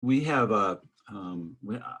we have what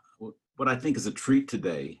I think is a treat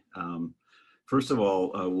today. First of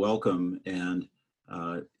all, welcome, and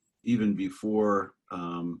uh, even before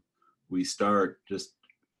we start, just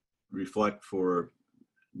reflect for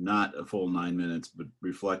not a full 9 minutes, but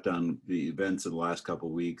reflect on the events of the last couple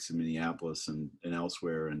of weeks in Minneapolis and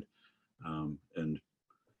elsewhere, and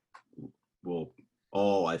we'll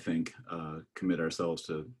all, I think, commit ourselves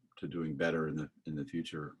to doing better in the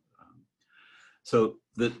future. So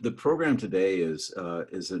the program today is a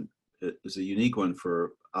unique one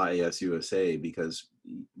for iasusa because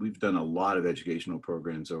we've done a lot of educational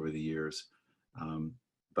programs over the years,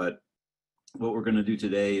 but what we're going to do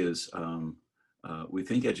today is we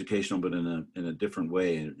think educational, but in a different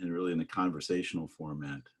way, and really in a conversational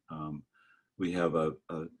format. We have a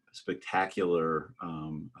spectacular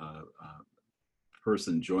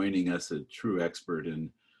person joining us, a true expert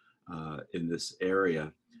in this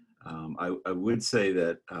area. I would say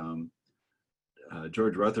that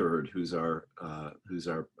George Rutherford, who's our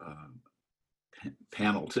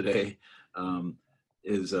panel today,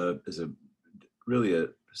 is a really a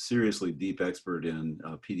seriously deep expert in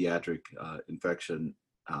pediatric infection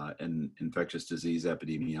and infectious disease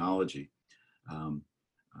epidemiology.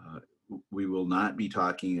 We will not be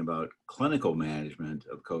talking about clinical management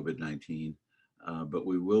of COVID-19, but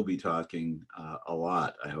we will be talking a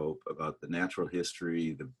lot, I hope, about the natural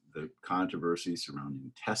history, the controversy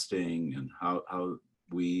surrounding testing, and how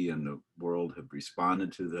we and the world have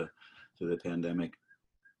responded to the pandemic.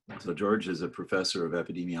 So George is a professor of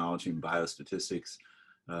epidemiology and biostatistics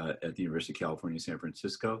at the University of California, San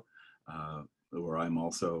Francisco, where I'm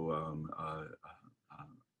also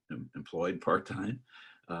employed part-time.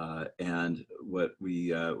 And what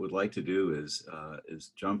we would like to do is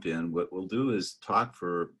jump in. What we'll do is talk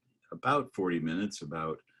for about 40 minutes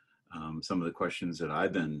about some of the questions that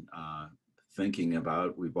I've been thinking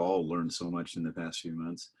about. We've all learned so much in the past few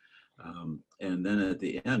months. And then at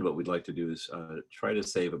the end, what we'd like to do is try to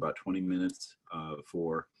save about 20 minutes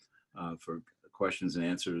for questions and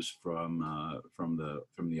answers from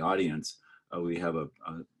the audience. We have a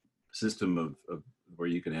system of where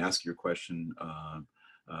you can ask your question.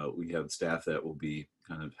 We have staff that will be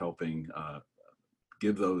kind of helping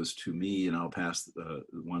give those to me, and I'll pass the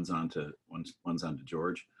ones on to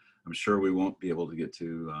George. I'm sure we won't be able to get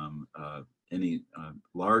to any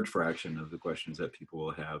large fraction of the questions that people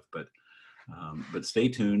will have, but stay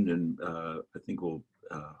tuned, and I think we'll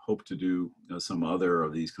hope to do some other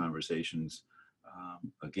of these conversations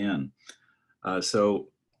again. So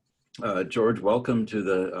George, welcome to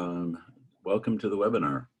the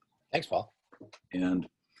webinar. Thanks, Paul. And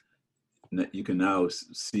you can now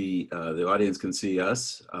see, the audience can see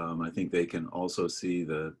us. I think they can also see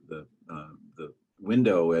the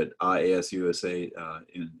window at iasusa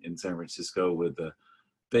in San Francisco with the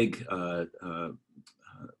big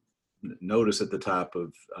notice at the top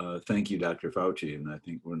of thank you, Dr. Fauci. And I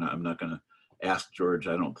think I'm not going to ask George,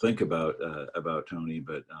 I don't think about Tony,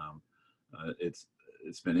 but it's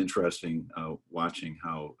been interesting watching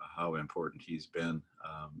how important he's been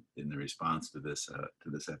in the response to this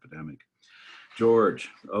epidemic. George,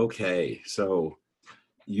 okay, so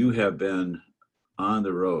you have been on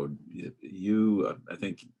the road. You, I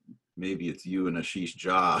think maybe it's you and Ashish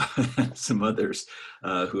Jha, some others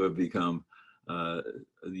who have become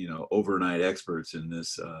overnight experts in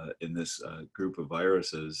this group of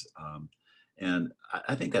viruses. And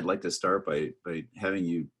I think I'd like to start by having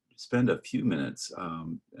you spend a few minutes,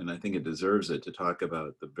 and I think it deserves it, to talk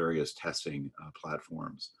about the various testing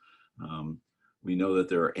platforms. We know that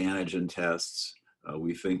there are antigen tests.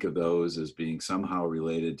 We think of those as being somehow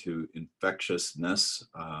related to infectiousness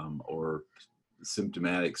or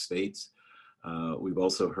symptomatic states. We've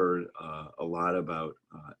also heard a lot about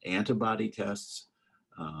antibody tests,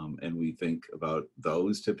 and we think about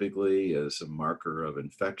those typically as a marker of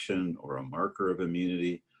infection or a marker of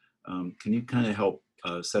immunity. Can you kind of help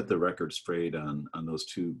set the record straight on those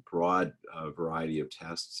two broad variety of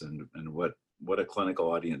tests and what a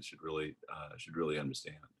clinical audience should really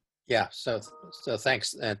understand? Yeah, so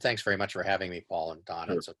thanks, and thanks very much for having me, Paul and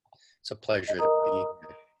Donna. Sure. It's a pleasure to be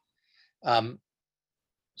here.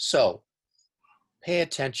 So pay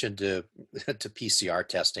attention to PCR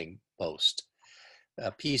testing most.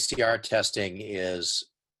 PCR testing is,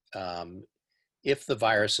 if the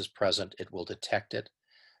virus is present, it will detect it.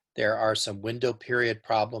 There are some window period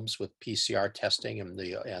problems with PCR testing and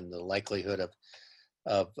the likelihood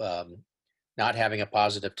of not having a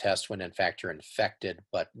positive test when in fact you're infected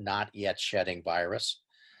but not yet shedding virus.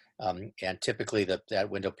 And typically that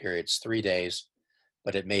window period is 3 days,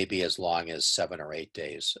 but it may be as long as 7 or 8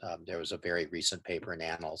 days. There was a very recent paper in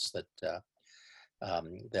Annals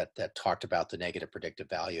that talked about the negative predictive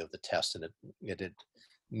value of the test, and it had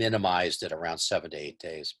minimized at around 7 to 8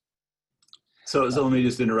 days. So let me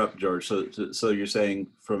just interrupt, George. So you're saying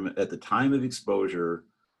from at the time of exposure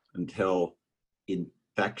until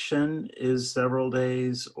infection is several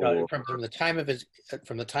days, or From the time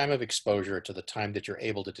of exposure to the time that you're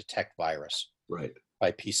able to detect virus right,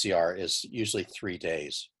 by PCR is usually 3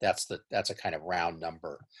 days. That's a kind of round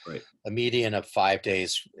number. right. A median of 5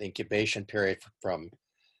 days incubation period from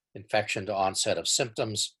infection to onset of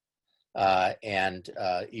symptoms, and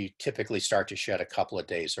you typically start to shed a couple of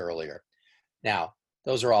days earlier. Now,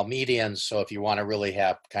 those are all medians, so if you want to really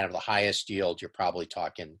have kind of the highest yield, you're probably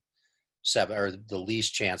talking 7, or the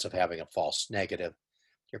least chance of having a false negative,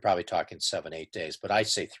 you're probably talking 7, 8 days. But I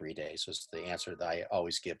say 3 days is the answer that I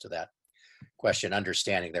always give to that question,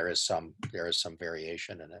 understanding there is some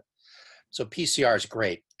variation in it. So PCR is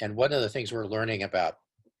great, and one of the things we're learning about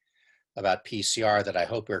PCR that I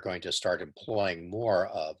hope we're going to start employing more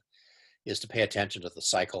of is to pay attention to the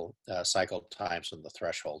cycle times and the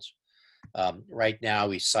thresholds. Right now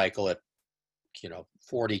we cycle it,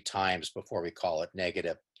 40 times before we call it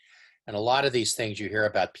negative. And a lot of these things you hear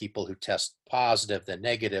about people who test positive, then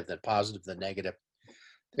negative, then positive, then negative,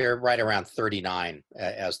 they're right around 39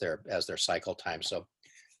 as their cycle time. So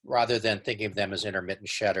rather than thinking of them as intermittent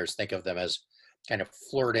shedders, think of them as kind of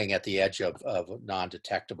flirting at the edge of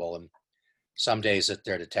non-detectable. And some days that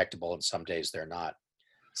they're detectable and some days they're not.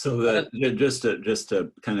 So that just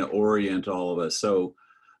to kind of orient all of us. So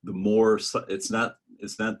the more, it's not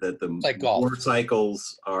that the like golf. more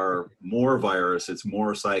cycles are more virus, it's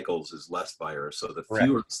more cycles is less virus. So the Correct.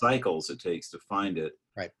 fewer cycles it takes to find it,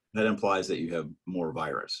 right, that implies that you have more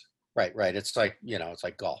virus. Right. It's like, it's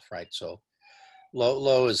like golf, right? So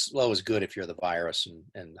low is good if you're the virus,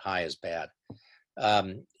 and high is bad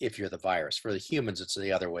if you're the virus. For the humans, it's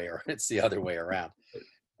the other way, or it's the other way around.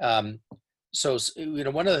 So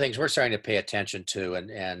one of the things we're starting to pay attention to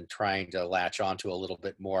and trying to latch onto a little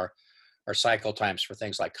bit more are cycle times for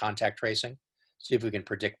things like contact tracing. See if we can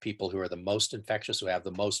predict people who are the most infectious, who have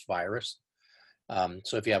the most virus.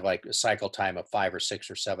 So if you have like a cycle time of 5 or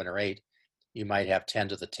 6 or 7 or 8, you might have 10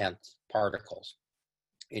 to the 10th particles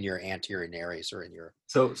in your anterior nares or in your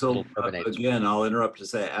again, I'll interrupt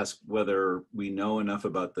to ask whether we know enough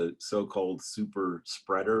about the so-called super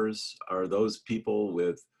spreaders. Are those people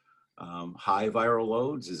with high viral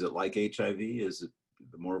loads? Is it like HIV? Is it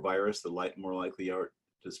the more virus, the more likely you are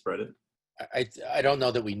to spread it? I don't know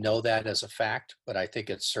that we know that as a fact, but I think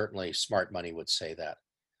it's certainly smart money would say that.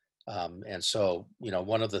 And so,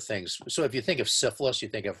 one of the things, so if you think of syphilis, you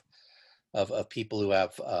think of people who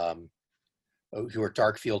have, who are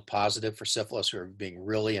dark field positive for syphilis, who are being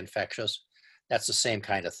really infectious. That's the same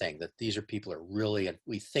kind of thing, that these are people who are really, and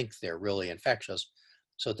we think they're really infectious,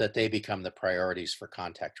 so that they become the priorities for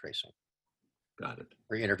contact tracing. Got it.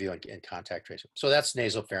 For interview and contact tracing. So that's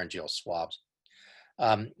nasopharyngeal swabs.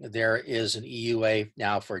 There is an EUA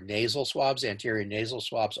now for nasal swabs, anterior nasal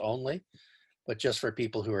swabs only, but just for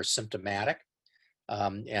people who are symptomatic.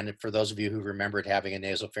 And for those of you who remembered having a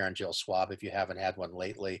nasopharyngeal swab, if you haven't had one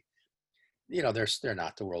lately, they're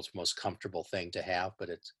not the world's most comfortable thing to have, but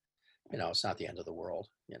it's, it's not the end of the world.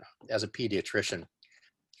 As a pediatrician,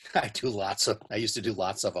 I used to do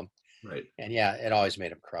lots of them. Right. And yeah, it always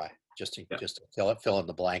made them cry, just to fill in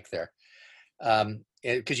the blank there.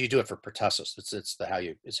 Because you do it for pertussis. It's how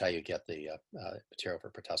you get the material for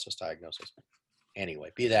pertussis diagnosis.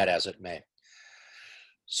 Anyway, be that as it may.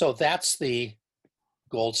 So that's the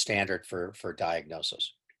gold standard for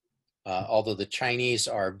diagnosis. Although the Chinese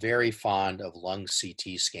are very fond of lung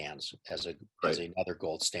CT scans as another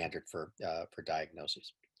gold standard for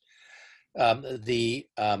diagnosis. The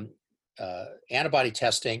antibody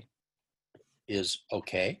testing is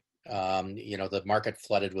okay. The market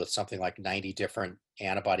flooded with something like 90 different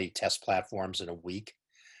antibody test platforms in a week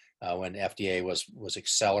when FDA was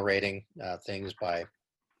accelerating things by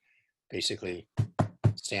basically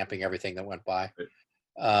stamping everything that went by.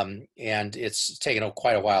 And it's taken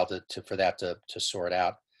quite a while for that to sort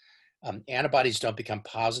out. Antibodies don't become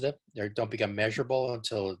positive. They don't become measurable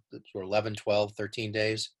until 11, 12, 13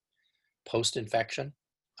 days post-infection.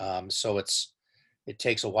 So it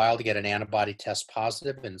takes a while to get an antibody test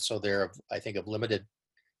positive. And so they're, I think, of limited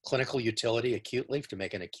clinical utility acutely to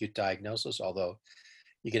make an acute diagnosis. Although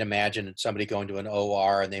you can imagine somebody going to an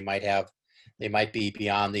OR and they might be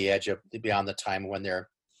beyond the time when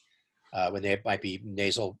they might be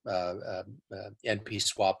nasal NP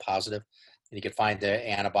swab positive, and you can find the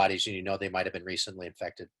antibodies and they might have been recently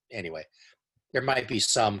infected. Anyway, there might be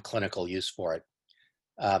some clinical use for it.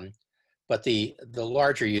 But the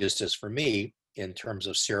larger use is, for me, in terms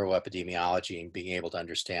of seroepidemiology and being able to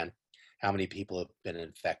understand how many people have been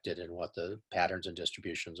infected and what the patterns and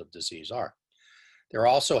distributions of disease are. They're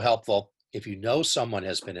also helpful if you know someone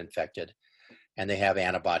has been infected and they have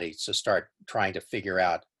antibodies to start trying to figure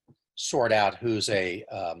out, sort out who's who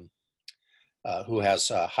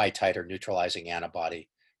has a high titer neutralizing antibody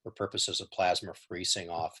for purposes of plasma freezing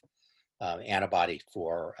off antibody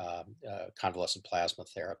for convalescent plasma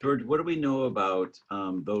therapy. George, what do we know about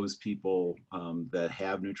those people that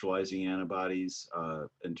have neutralizing antibodies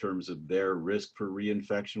in terms of their risk for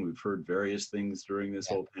reinfection? We've heard various things during this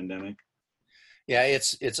whole pandemic. Yeah,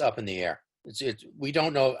 it's up in the air. We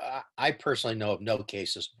don't know. I personally know of no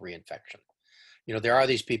cases of reinfection. You know, there are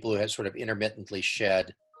these people who have sort of intermittently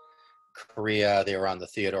shed Korea. They were on the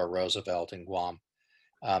Theodore Roosevelt in Guam.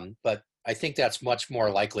 But I think that's much more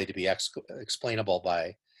likely to be explainable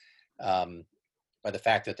by the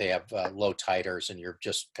fact that they have low titers and you're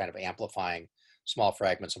just kind of amplifying small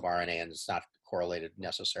fragments of RNA, and it's not correlated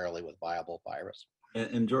necessarily with viable virus.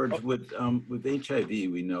 And George, with HIV,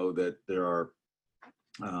 we know that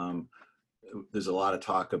there's a lot of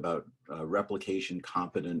talk about replication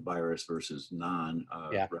competent virus versus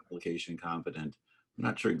non-replication competent. I'm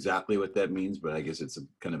not sure exactly what that means, but I guess it's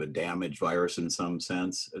kind of a damaged virus in some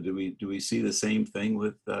sense. Do we see the same thing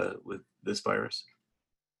with this virus?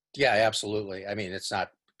 Yeah, absolutely. I mean, it's not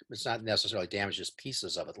necessarily damaged, just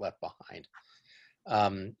pieces of it left behind.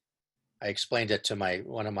 I explained it to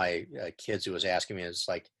one of my kids who was asking me. It's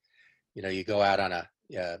like, you know, you go out on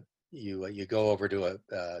you go over to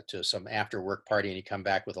some after work party and you come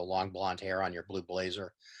back with a long blonde hair on your blue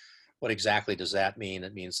blazer. What exactly does that mean?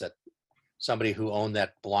 It means that somebody who owned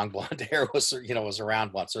that long blonde hair was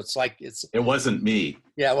around once. So it's like it wasn't me.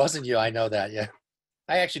 Yeah, it wasn't you. I know that. Yeah,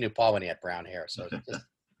 I actually knew Paul when he had brown hair. So just,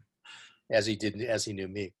 as he knew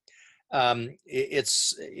me.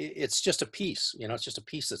 It's just a piece. You know, it's just a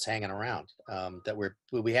piece that's hanging around. That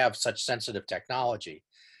we have such sensitive technology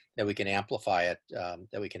that we can amplify it.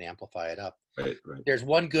 Up. Right. There's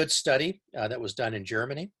one good study that was done in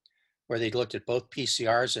Germany, where they looked at both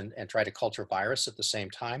PCRs and tried to culture virus at the same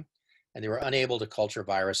time, and they were unable to culture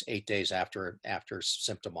virus 8 days after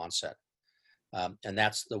symptom onset. And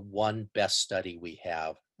that's the one best study we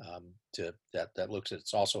have that looks at.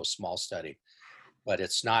 It's also a small study, but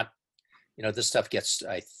it's not. You know, this stuff gets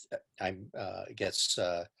dealt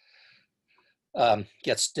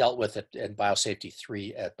with at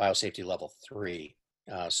biosafety level 3.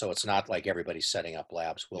 So it's not like everybody's setting up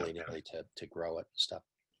labs willy-nilly to grow it and stuff.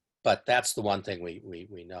 But that's the one thing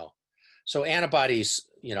we know. So antibodies,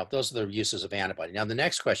 you know, those are the uses of antibody. Now the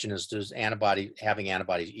next question is, does having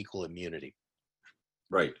antibodies equal immunity?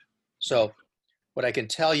 Right. So what I can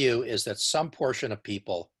tell you is that some portion of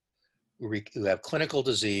people who have clinical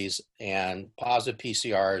disease and positive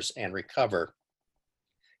PCRs and recover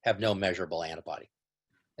have no measurable antibody.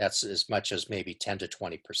 That's as much as maybe 10 to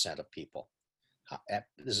 20% of people.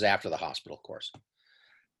 This is after the hospital course.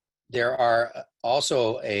 There are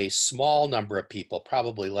also a small number of people,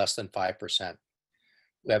 probably less than 5%,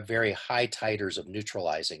 who have very high titers of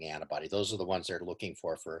neutralizing antibody. Those are the ones they're looking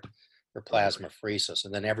for plasmapheresis,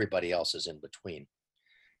 and then everybody else is in between.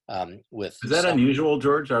 Is that unusual,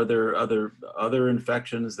 George? Are there other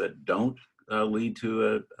infections that don't lead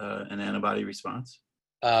to an antibody response?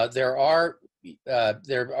 There are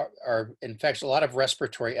infections. A lot of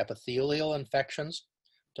respiratory epithelial infections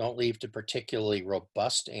don't lead to particularly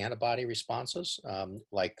robust antibody responses,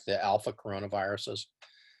 like the alpha coronaviruses,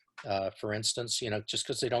 for instance. You know, just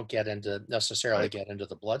because they don't necessarily get into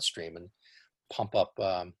the bloodstream and pump up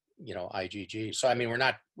IgG. So I mean,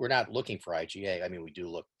 we're not looking for IgA. I mean, we do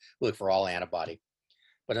look for all antibody,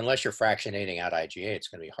 but unless you're fractionating out IgA, it's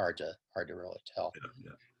going to be hard to really tell.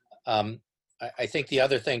 Yeah. I think the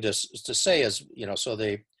other thing to say is, you know,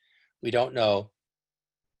 we don't know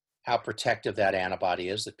how protective that antibody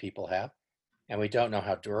is that people have, and we don't know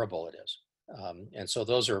how durable it is. And so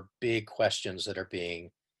those are big questions that are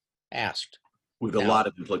being asked. With a lot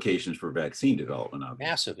of implications for vaccine development,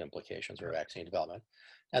 obviously. Massive implications for vaccine development.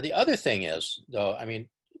 Now, the other thing is, though, I mean,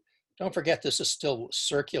 don't forget this is still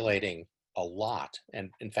circulating a lot,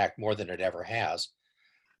 and in fact, more than it ever has,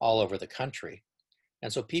 all over the country.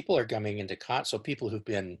 And so people are coming into people who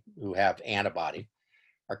have antibody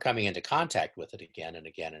are coming into contact with it again and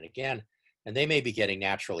again and again, and they may be getting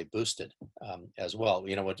naturally boosted as well.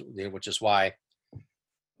 You know, which is why,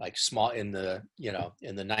 like in the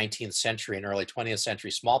 19th century and early 20th century,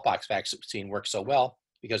 smallpox vaccine worked so well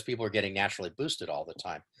because people are getting naturally boosted all the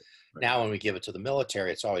time. Right. Now, when we give it to the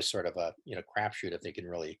military, it's always sort of a crapshoot if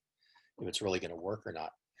it's really going to work or not.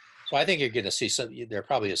 Well, I think you're going to see there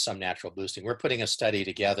probably is some natural boosting. We're putting a study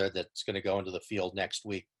together that's going to go into the field next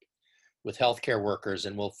week with healthcare workers,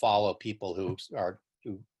 and we'll follow people who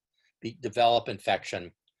develop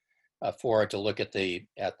infection to look at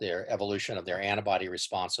their evolution of their antibody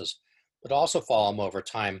responses, but also follow them over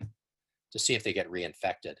time to see if they get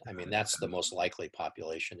reinfected. I mean, that's the most likely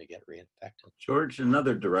population to get reinfected. George,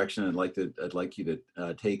 another direction I'd like you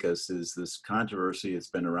to take us is this controversy. It's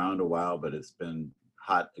been around a while, but it's been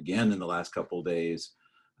hot again in the last couple of days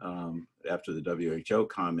after the WHO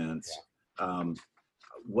comments. Yeah.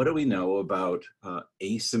 What do we know about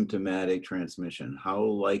asymptomatic transmission? How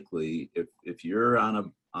likely, if you're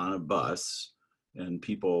on a bus and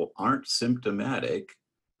people aren't symptomatic,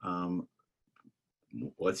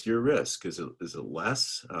 what's your risk? Is it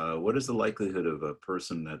less? What is the likelihood of a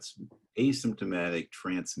person that's asymptomatic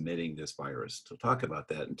transmitting this virus? So talk about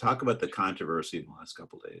that and talk about the controversy in the last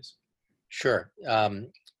couple of days. Sure.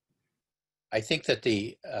 I think that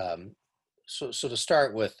so to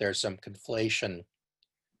start with, there's some conflation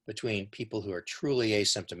between people who are truly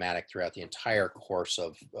asymptomatic throughout the entire course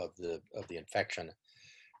of the infection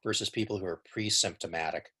versus people who are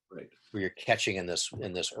pre-symptomatic, right, where you're catching in this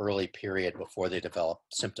early period before they develop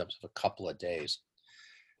symptoms of a couple of days.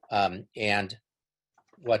 And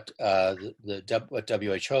what what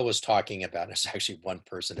WHO was talking about, it's actually one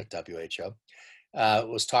person at WHO,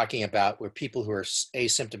 was talking about were people who are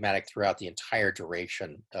asymptomatic throughout the entire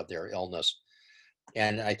duration of their illness.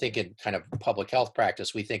 And I think in kind of public health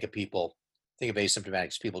practice, we think of asymptomatics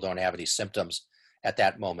as people don't have any symptoms at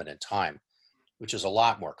that moment in time, which is a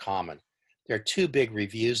lot more common. There are two big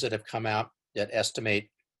reviews that have come out that estimate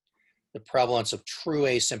the prevalence of true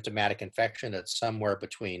asymptomatic infection at somewhere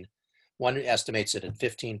between, one estimates it at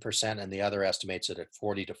 15% and the other estimates it at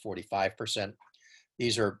 40 to 45%.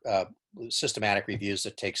 These are systematic reviews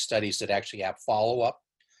that take studies that actually have follow-up,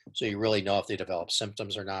 so you really know if they develop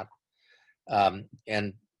symptoms or not.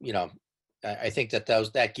 And I think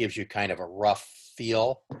that gives you kind of a rough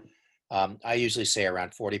feel. I usually say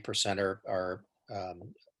around 40% are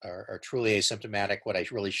truly asymptomatic. What I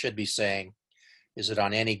really should be saying is that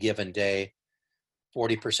on any given day,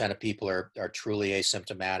 40% of people are truly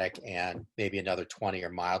asymptomatic, and maybe another 20 are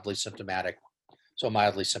mildly symptomatic. So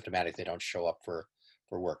mildly symptomatic, they don't show up for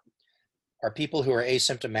work. Are people who are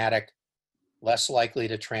asymptomatic less likely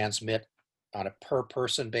to transmit on a per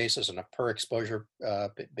person basis, on a per exposure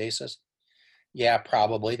basis? Yeah,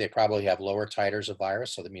 probably. They probably have lower titers of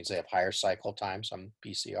virus, so that means they have higher cycle times on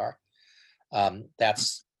PCR.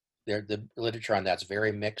 The literature on that's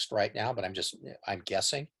very mixed right now, but I'm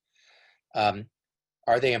guessing.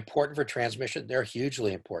 Are they important for transmission? They're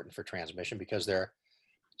hugely important for transmission because there are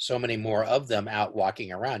so many more of them out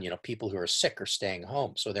walking around. People who are sick are staying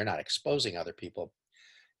home, so they're not exposing other people.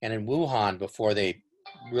 And in Wuhan, before they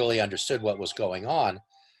really understood what was going on,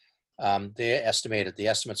 the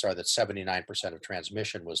estimates are that 79% of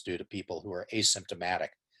transmission was due to people who were asymptomatic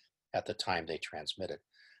at the time they transmitted.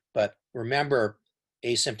 But remember,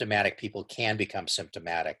 asymptomatic people can become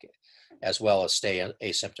symptomatic as well as stay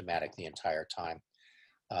asymptomatic the entire time.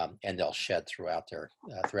 And they'll shed throughout their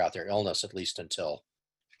illness, at least until,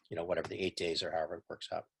 whatever the 8 days or however it works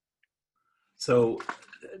out. So,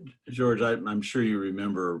 George, I'm sure you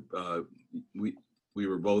remember we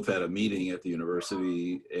were both at a meeting at the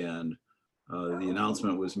university, and the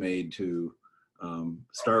announcement was made to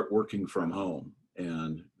start working from home.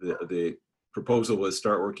 And the proposal was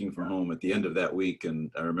start working from home at the end of that week.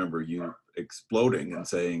 And I remember you exploding and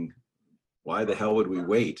saying, why the hell would we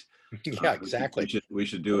wait? Yeah, exactly. We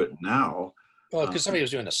should do it now. Well, because somebody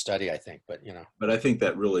was doing a study, I think, but But I think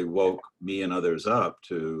that really woke me and others up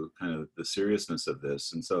to kind of the seriousness of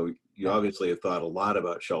this. And so you obviously have thought a lot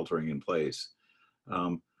about sheltering in place.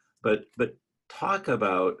 But talk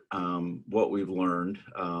about what we've learned,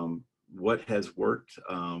 what has worked,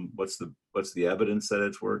 what's the evidence that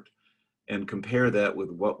it's worked, and compare that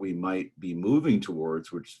with what we might be moving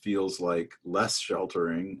towards, which feels like less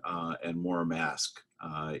sheltering and more mask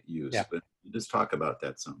use. Yeah. But just talk about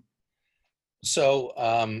that some. So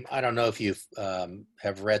I don't know if you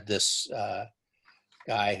have read this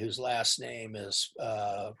guy whose last name is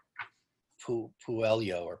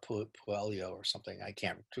Puello or something. I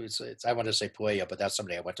can't. I want to say Puello, but that's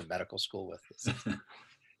somebody I went to medical school with.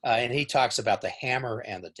 And he talks about the hammer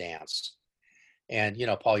and the dance. And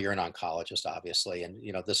Paul, you're an oncologist, obviously, and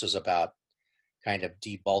this is about kind of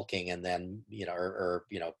debulking, and then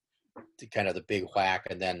kind of the big whack,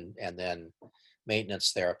 and then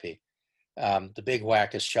maintenance therapy. The big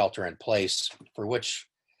whack is shelter in place, for which,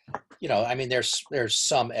 there's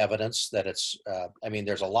some evidence that it's,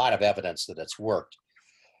 there's a lot of evidence that it's worked.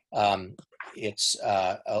 it's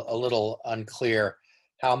a little unclear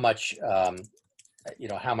how much,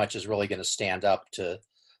 how much is really going to stand up to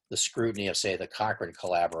the scrutiny of, say, the Cochrane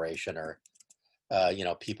collaboration or,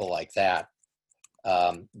 people like that.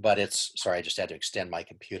 But it's, sorry, I just had to extend my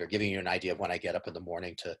computer, giving you an idea of when I get up in the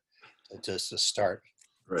morning to start.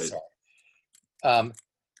 Right. So,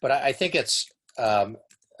 but I think it's um,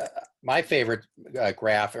 uh, my favorite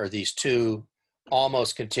graph are these two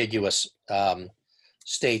almost contiguous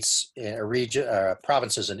states,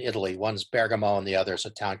 provinces in Italy. One's Bergamo, and the other is a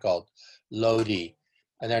town called Lodi,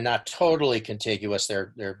 and they're not totally contiguous.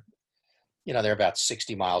 They're about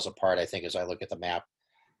 60 miles apart, I think, as I look at the map.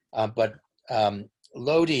 But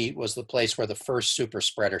Lodi was the place where the first super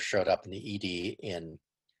spreader showed up in the ED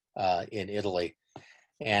in Italy,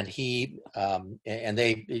 and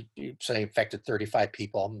they say infected 35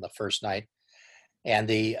 people on the first night, and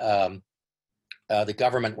the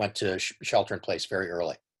government went to shelter in place very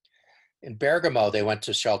early. In Bergamo, they went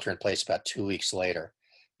to shelter in place about 2 weeks later,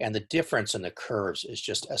 and the difference in the curves is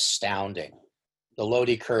just astounding. The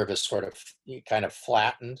Lodi curve is sort of kind of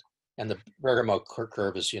flattened, and the Bergamo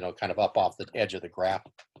curve is, kind of up off the edge of the graph.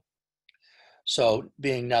 So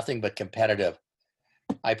being nothing but competitive,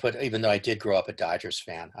 even though I did grow up a Dodgers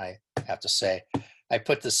fan, I have to say, I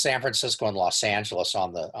put the San Francisco and Los Angeles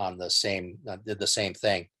on the same, did the same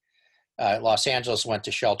thing. Los Angeles went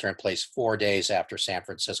to shelter in place 4 days after San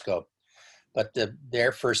Francisco, but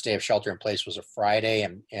their first day of shelter in place was a Friday,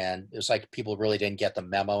 and it was like people really didn't get the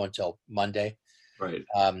memo until Monday. Right.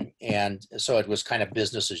 And so it was kind of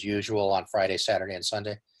business as usual on Friday, Saturday, and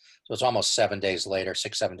Sunday. So it's almost 7 days later,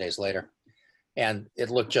 6-7 days later. And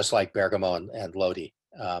it looked just like Bergamo and Lodi.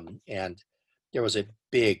 And there was a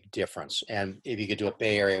big difference. And if you could do it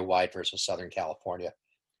Bay Area wide versus Southern California,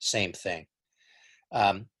 same thing.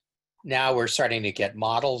 Now we're starting to get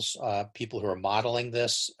models, people who are modeling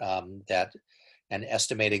this, and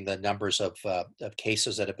estimating the numbers of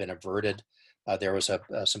cases that have been averted. There was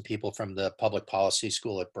some people from the public policy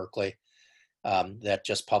school at Berkeley that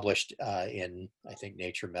just published in, I think,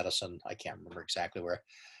 Nature Medicine. I can't remember exactly where.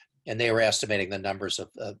 And they were estimating the numbers of,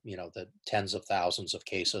 the tens of thousands of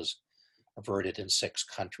cases averted in 6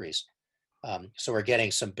 countries. So we're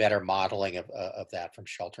getting some better modeling of that from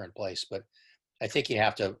shelter in place. But I think you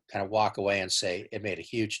have to kind of walk away and say it made a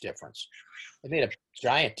huge difference. It made a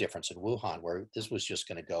giant difference in Wuhan, where this was just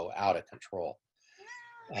going to go out of control.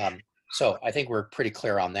 So I think we're pretty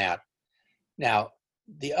clear on that. Now,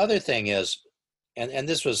 the other thing is, and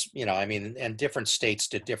this was, and different states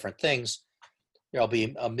did different things. There'll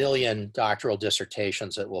be a million doctoral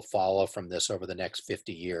dissertations that will follow from this over the next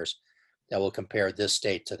 50 years that will compare this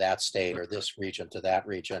state to that state or this region to that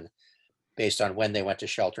region based on when they went to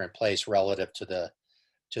shelter in place relative to the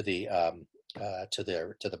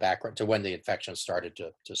background, to when the infection started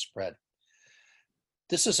to spread.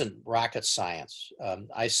 This isn't rocket science.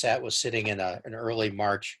 I was sitting in an early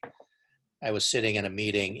March. I was sitting in a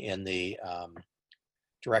meeting in the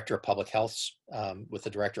director of public health, with the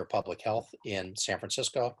director of public health in San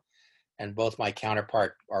Francisco, and both my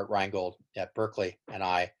counterpart, Art Reingold at Berkeley, and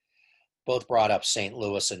I both brought up St.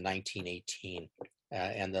 Louis in 1918.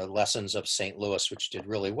 And the lessons of St. Louis, which did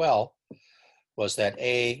really well, was that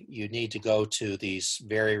you need to go to these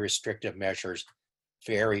very restrictive measures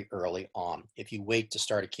very early on. If you wait to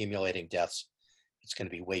start accumulating deaths, it's going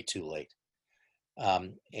to be way too late.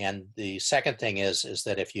 And the second thing is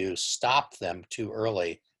that if you stop them too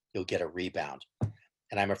early, you'll get a rebound.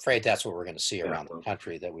 And I'm afraid that's what we're going to see around the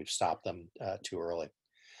country, that we've stopped them too early.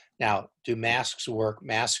 Now, do masks work?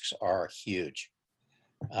 Masks are huge.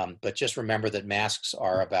 But just remember that masks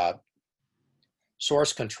are about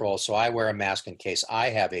source control. So I wear a mask in case I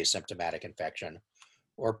have asymptomatic infection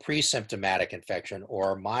or pre-symptomatic infection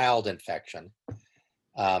or mild infection.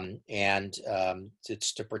 And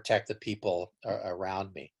it's to protect the people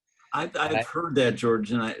around me. I've heard that,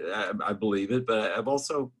 George, and I believe it, but I've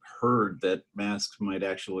also heard that masks might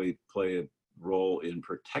actually play a role in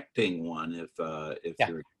protecting one if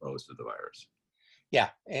you're exposed to the virus. Yeah,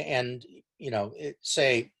 and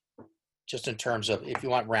say, just in terms of, if you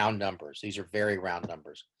want round numbers, these are very round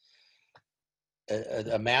numbers.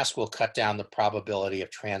 A mask will cut down the probability of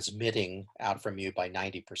transmitting out from you by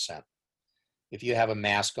 90%. If you have a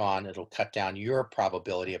mask on, it'll cut down your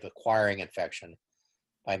probability of acquiring infection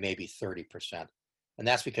by maybe 30%. And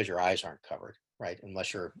that's because your eyes aren't covered, right?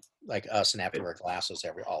 Unless you're like us and have to wear glasses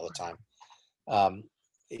all the time.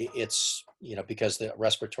 It's, because the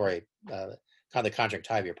respiratory, kind of the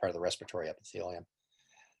conjunctiva are part of the respiratory epithelium.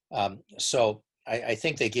 So I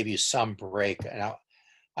think they give you some break. And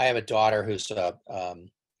I have a daughter who's a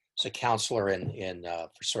counselor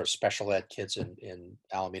for sort of special ed kids in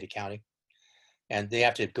Alameda County. and they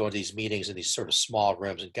have to go to these meetings in these sort of small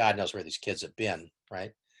rooms, and God knows where these kids have been,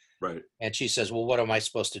 right? Right. And she says, well, what am I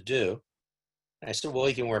supposed to do? And I said, well,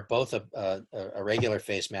 you can wear both a regular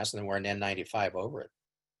face mask and then wear an N95 over it,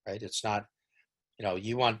 right? It's not,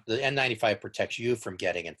 you want the N95 protects you from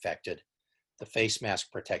getting infected. The face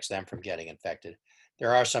mask protects them from getting infected.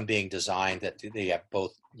 There are some being designed that they have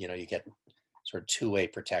both, you get sort of two-way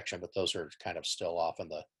protection, but those are kind of still off on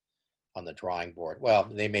the drawing board. Well,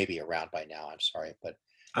 they may be around by now, I'm sorry, but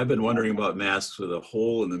I've been wondering about masks with a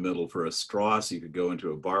hole in the middle for a straw so you could go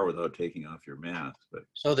into a bar without taking off your mask. But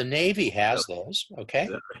so the Navy has those, okay?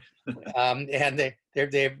 is that right? And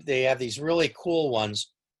they have these really cool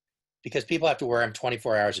ones because people have to wear them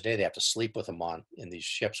 24 hours a day. They have to sleep with them on in these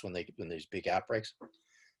ships when these big outbreaks.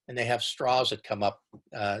 And they have straws that come up.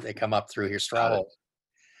 They come up through here, straw Got it. holes.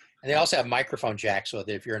 And they also have microphone jacks so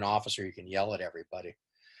that if you're an officer, you can yell at everybody.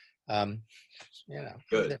 Good,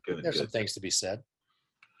 there's some good. things to be said.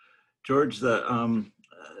 George,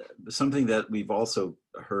 something that we've also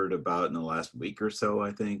heard about in the last week or so,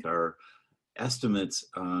 I think, are estimates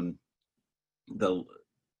on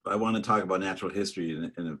I want to talk about natural history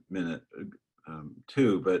in a minute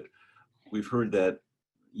too, but we've heard that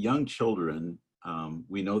young children,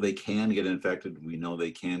 we know they can get infected. We know they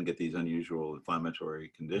can get these unusual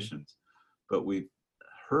inflammatory conditions, but we've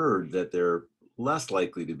heard that they're less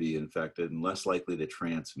likely to be infected and less likely to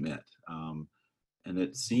transmit. And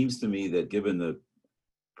it seems to me that given the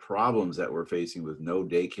problems that we're facing with no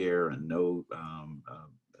daycare and no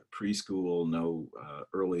preschool, no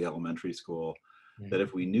early elementary school, that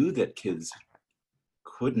if we knew that kids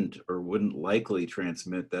couldn't or wouldn't likely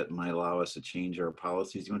transmit, that might allow us to change our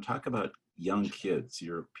policies. You want to talk about young kids?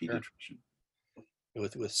 You're a pediatrician. Sure.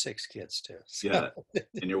 With 6 kids too. So. Yeah,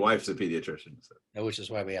 and your wife's a pediatrician. So. Which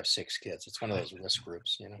is why we have 6 kids. It's one of those risk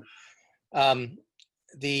groups,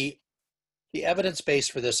 The evidence base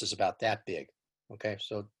for this is about that big. Okay,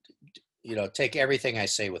 so take everything I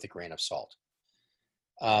say with a grain of salt.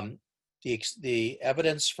 The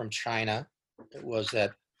evidence from China was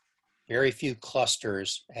that very few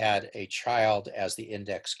clusters had a child as the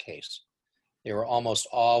index case. They were almost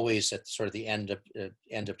always at sort of the end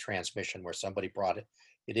of transmission, where somebody brought it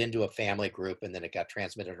into a family group and then it got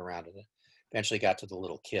transmitted around and eventually got to the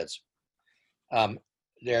little kids.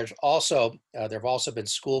 There have also been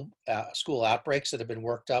school outbreaks that have been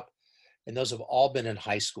worked up, and those have all been in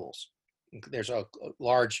high schools. There's a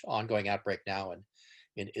large ongoing outbreak now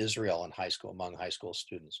in Israel in high school, among high school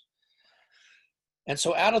students. And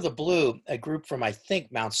so out of the blue, a group from, I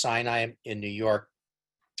think, Mount Sinai in New York,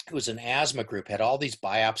 it was an asthma group, had all these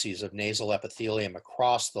biopsies of nasal epithelium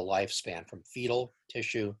across the lifespan, from fetal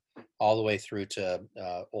tissue all the way through to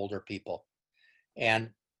older people.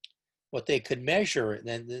 And what they could measure,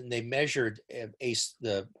 then they measured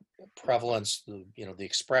the prevalence, the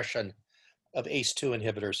expression of ACE2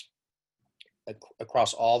 inhibitors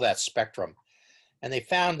across all that spectrum, and they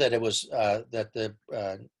found that it was that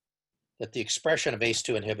the expression of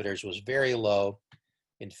ACE2 inhibitors was very low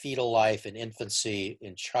in fetal life, in infancy,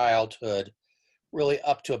 in childhood, really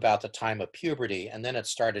up to about the time of puberty, and then it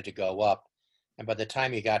started to go up, and by the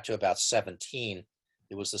time you got to about 17,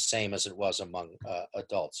 it was the same as it was among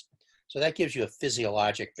adults. So that gives you a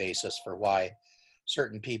physiologic basis for why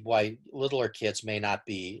why littler kids may not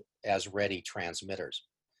be as ready transmitters.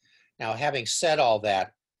 Now, having said all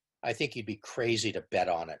that, I think you'd be crazy to bet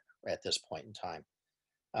on it at this point in time.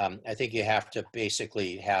 I think you have to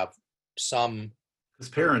basically have some. Because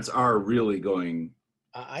parents are really going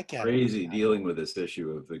crazy it. dealing with this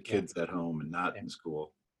issue of the kids at home and not in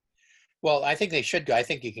school. Well, I think they should go. I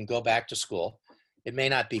think you can go back to school. It may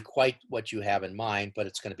not be quite what you have in mind, but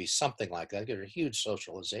it's going to be something like that. There are huge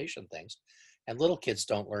socialization things, and little kids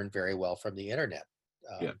don't learn very well from the internet.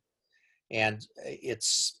 And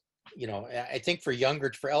it's, I think for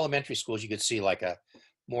elementary schools, you could see like a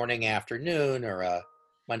morning, afternoon, or a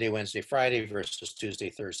Monday, Wednesday, Friday versus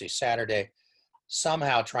Tuesday, Thursday, Saturday,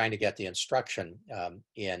 somehow trying to get the instruction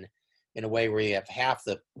in a way where you have half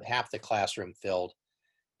the classroom filled,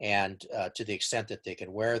 and to the extent that they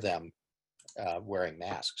can wear them, wearing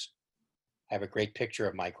masks. I have a great picture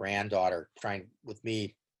of my granddaughter trying with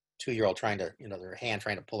me, 2-year-old, trying to, their hand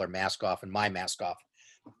trying to pull her mask off and my mask off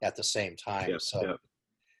at the same time.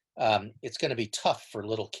 It's going to be tough for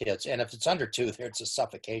little kids. And if it's under 2, there's a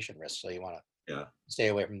suffocation risk. So you want to stay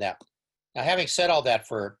away from that. Now, having said all that,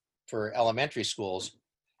 for elementary schools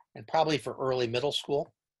and probably for early middle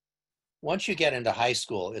school, once you get into high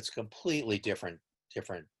school, it's completely different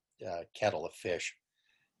kettle of fish.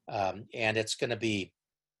 And it's going to be,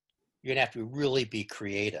 you're going to have to really be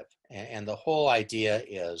creative. And the whole idea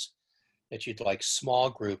is that you'd like small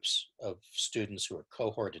groups of students who are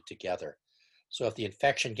cohorted together. So if the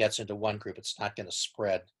infection gets into one group, it's not going to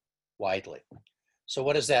spread widely. So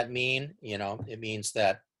what does that mean? It means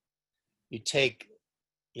that you take,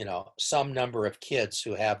 some number of kids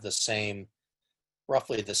who have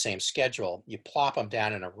roughly the same schedule, you plop them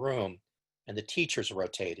down in a room and the teachers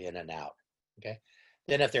rotate in and out, okay?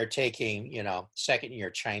 Then if they're taking, second year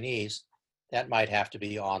Chinese, that might have to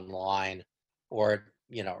be online or,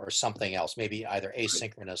 or something else, maybe either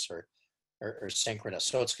asynchronous or synchronous.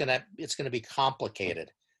 So it's gonna be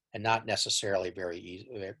complicated and not necessarily very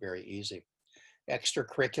easy.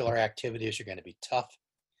 Extracurricular activities are going to be tough.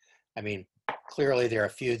 I mean, clearly there are a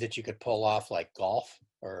few that you could pull off, like golf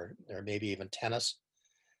or maybe even tennis,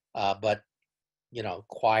 but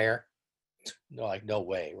choir, no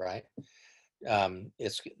way, right?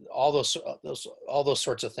 It's all those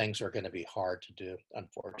sorts of things are going to be hard to do,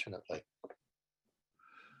 unfortunately.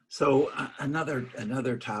 So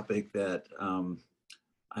another topic that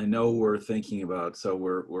I know we're thinking about. So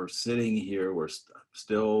we're sitting here. We're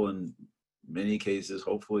still in many cases,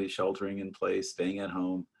 hopefully sheltering in place, staying at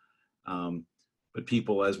home. But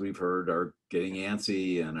people, as we've heard, are getting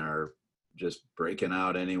antsy and are just breaking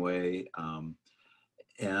out anyway.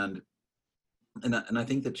 And I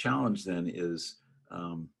think the challenge then is,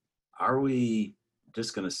 are we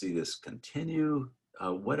just going to see this continue?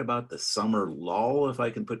 What about the summer lull, if I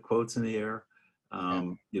can put quotes in the air?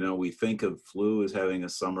 We think of flu as having a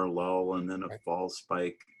summer lull and then a fall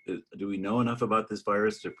spike. Do we know enough about this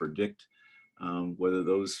virus to predict whether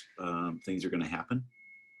those things are going to happen?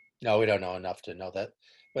 No, we don't know enough to know that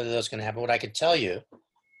whether that's going to happen. What I can tell you,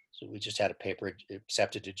 so we just had a paper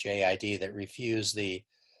accepted to JID that refused the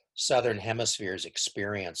Southern Hemisphere's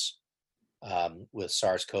experience with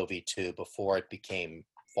SARS-CoV-2 before it became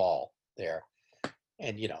fall there.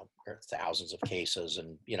 And, there are thousands of cases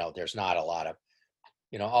and, there's not a lot of,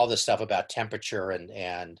 all this stuff about temperature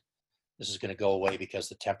and this is going to go away because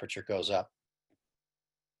the temperature goes up.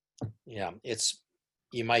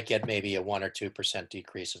 You might get maybe a 1 or 2%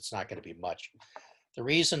 decrease. It's not going to be much. The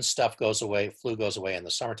reason stuff goes away, flu goes away in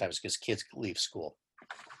the summertime is because kids leave school.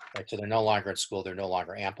 Right? So they're no longer in school. They're no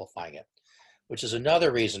longer amplifying it, which is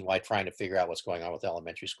another reason why trying to figure out what's going on with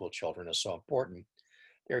elementary school children is so important.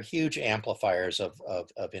 They're huge amplifiers of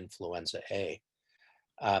influenza A.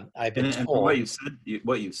 I've been and told. What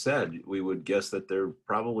you've said, we would guess that they're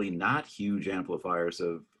probably not huge amplifiers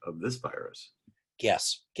of this virus.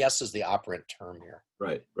 Guess is the operant term here.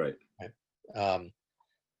 Right. But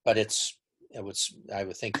I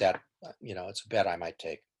would think that, it's a bet I might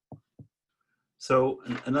take. So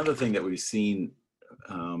another thing that we've seen,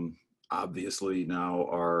 obviously now,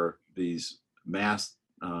 are these mass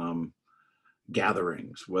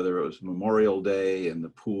gatherings, whether it was Memorial Day in the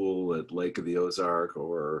pool at Lake of the Ozark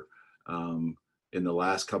or in the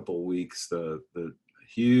last couple of weeks, the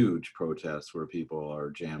huge protests where people are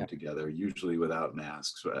jammed together, usually without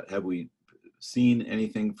masks. Have we seen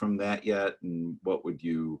anything from that yet? And what would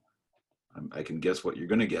you, I can guess what you're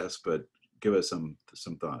going to guess, but give us some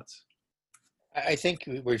thoughts. I think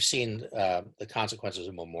we've seen the consequences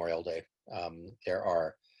of Memorial Day. There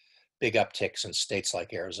are big upticks in states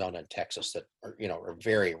like Arizona and Texas that are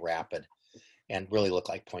very rapid and really look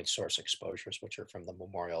like point source exposures, which are from the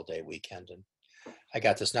Memorial Day weekend. And I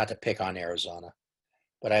got this, not to pick on Arizona,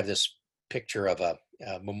 but I have this picture of a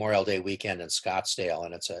Memorial Day weekend in Scottsdale,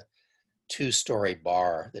 and it's a 2-story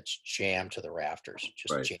bar that's jammed to the rafters,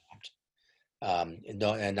 just jammed,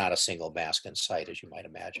 and not a single mask in sight, as you might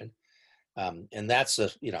imagine. And that's there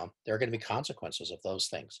are going to be consequences of those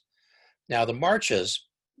things. Now the marches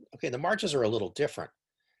are a little different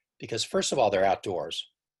because first of all, they're outdoors,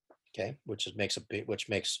 okay, which makes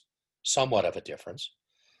somewhat of a difference.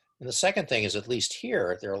 And the second thing is, at least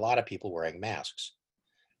here, there are a lot of people wearing masks.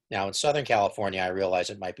 Now in Southern California, I realize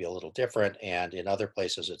it might be a little different, and in other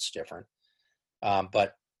places it's different.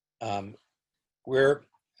 But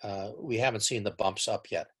we haven't seen the bumps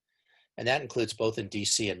up yet. And that includes both in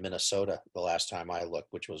DC and Minnesota the last time I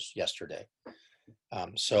looked, which was yesterday.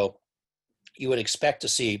 So you would expect to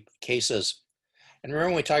see cases. And remember,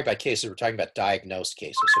 when we talk about cases, we're talking about diagnosed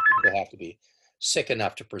cases. So people have to be sick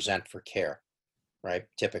enough to present for care, right?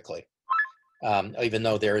 Typically. Even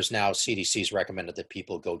though there is now CDC's recommended that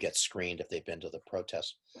people go get screened if they've been to the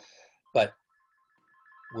protests. But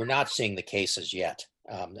we're not seeing the cases yet.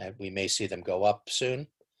 And we may see them go up soon.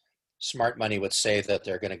 Smart money would say that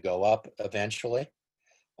they're going to go up eventually,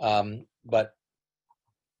 but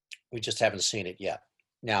we just haven't seen it yet.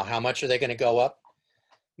 Now, how much are they going to go up?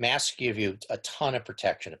 Masks give you a ton of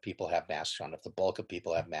protection if people have masks on, if the bulk of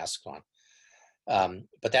people have masks on.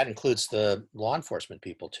 But that includes the law enforcement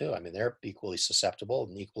people too. I mean, they're equally susceptible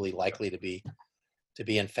and equally likely to be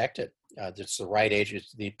infected. It's the right age.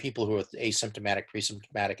 It's the people who are with asymptomatic,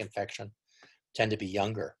 pre-symptomatic infection tend to be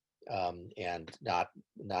younger and not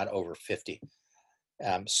over 50.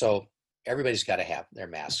 So everybody's got to have their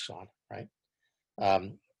masks on, right?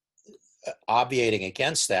 Obviating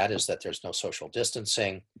against that is that there's no social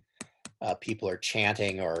distancing. People are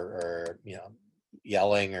chanting or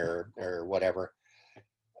yelling or whatever.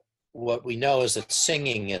 What we know is that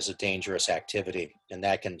singing is a dangerous activity, and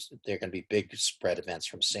there can be big spread events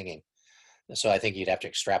from singing. And so I think you'd have to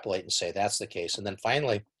extrapolate and say that's the case. And then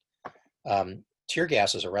finally, tear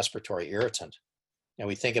gas is a respiratory irritant. And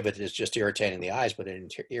we think of it as just irritating the eyes, but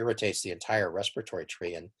it irritates the entire respiratory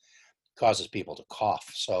tree and causes people to cough.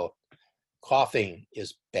 So coughing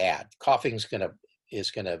is bad. Coughing is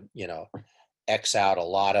gonna X out a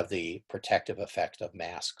lot of the protective effect of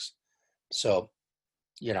masks. So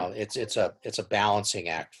it's a balancing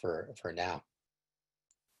act for now.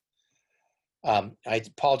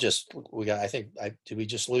 Paul did we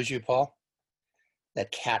just lose you, Paul?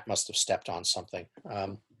 That cat must have stepped on something.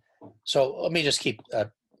 So let me just keep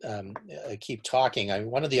talking.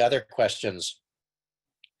 One of the other questions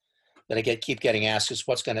that I keep getting asked is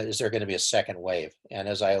is there going to be a second wave? And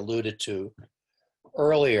as I alluded to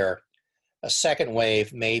earlier, a second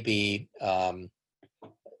wave may be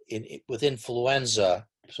with influenza.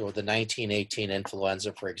 So with the 1918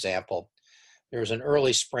 influenza, for example, there was an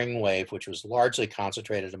early spring wave, which was largely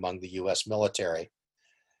concentrated among the U.S. military.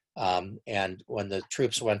 And when the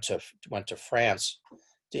troops went to France,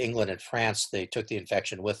 to England and France, they took the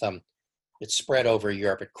infection with them. It spread over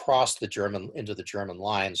Europe. It crossed into the German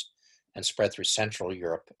lines and spread through Central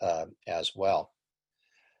Europe as well.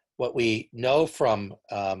 What we know from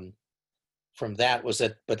that was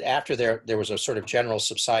that, but after there was a sort of general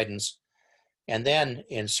subsidence, and then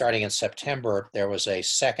starting in September, there was a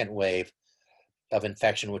second wave of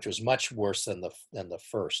infection, which was much worse than the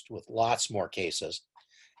first, with lots more cases.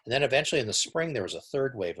 And then eventually in the spring, there was a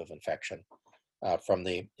third wave of infection from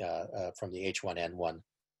the H1N1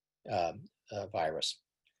 virus.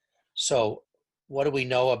 So what do we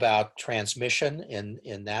know about transmission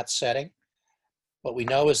in that setting? What we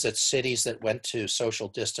know is that cities that went to social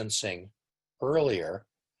distancing earlier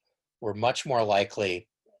were much more likely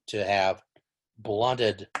to have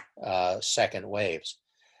blunted second waves.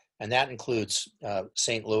 And that includes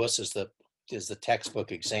St. Louis is the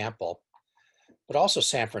textbook example, but also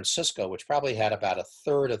San Francisco, which probably had about a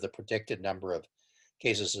third of the predicted number of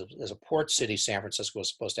cases. As a port city, San Francisco was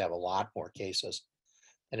supposed to have a lot more cases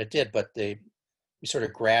than it did, but we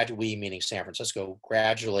meaning San Francisco,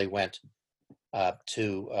 gradually went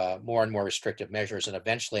to more and more restrictive measures and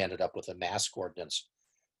eventually ended up with a mask ordinance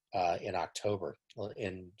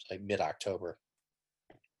in mid-October.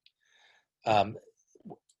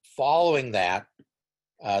 Following that,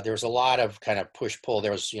 there was a lot of kind of push-pull.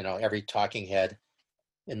 There was, every talking head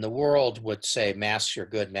in the world would say masks are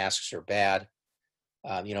good, masks are bad.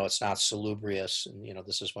 It's not salubrious. And,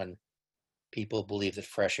 this is when people believe that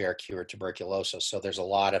fresh air cured tuberculosis. So there's a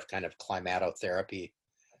lot of kind of climatotherapy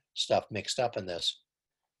stuff mixed up in this.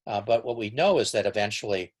 But what we know is that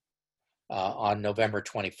eventually on November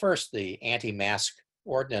 21st, the anti-mask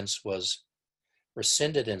ordinance was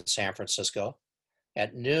rescinded in San Francisco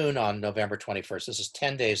at noon on November 21st. This is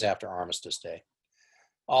 10 days after Armistice Day.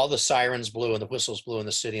 All the sirens blew and the whistles blew in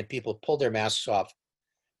the city, and people pulled their masks off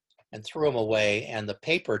and threw them away. And the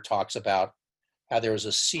paper talks about how there was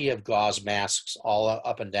a sea of gauze masks all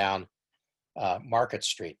up and down Market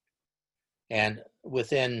Street. And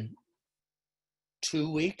within 2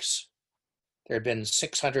 weeks, there had been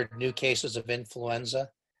 600 new cases of influenza,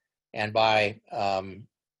 and by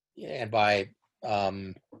by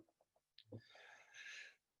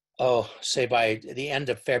the end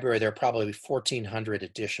of February, there are probably 1,400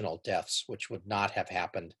 additional deaths, which would not have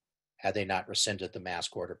happened had they not rescinded the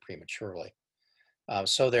mask order prematurely.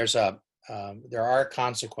 So there are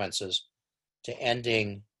consequences to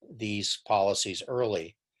ending these policies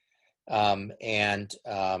early, and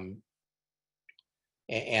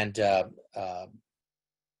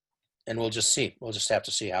we'll just see. We'll just have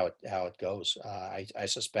to see how it goes. I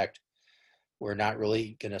suspect we're not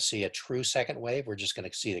really going to see a true second wave. We're just going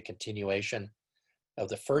to see the continuation of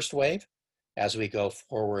the first wave as we go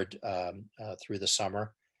forward through the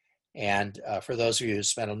summer. And for those of you who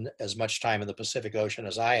spend as much time in the Pacific Ocean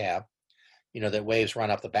as I have, that waves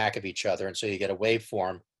run up the back of each other. And so you get a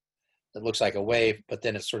waveform that looks like a wave, but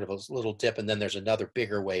then it's sort of a little dip, and then there's another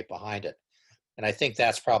bigger wave behind it. And I think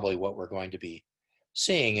that's probably what we're going to be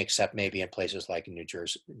seeing, except maybe in places like New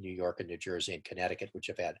York and New Jersey and Connecticut, which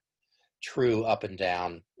have had true up and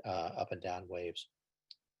down waves.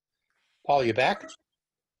 Paul, you back?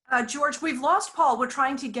 George, we've lost Paul. We're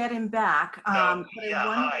trying to get him back. Hi,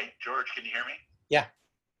 George, can you hear me? Yeah.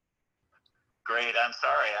 Great. I'm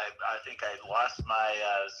sorry. I think I lost my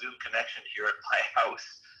Zoom connection here at my house.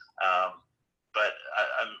 But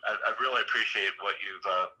I really appreciate what you've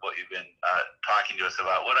been talking to us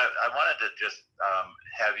about. What I wanted to just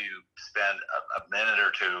have you spend a minute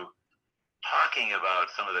or two talking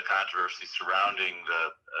about some of the controversy surrounding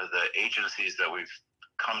the agencies that we've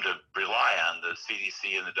come to rely on, the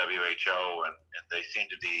CDC and the WHO, and they seem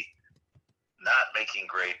to be not making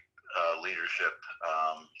great leadership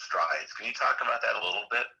strides. Can you talk about that a little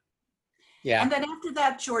bit? Yeah. And then after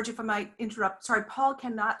that, George, if I might interrupt, sorry, Paul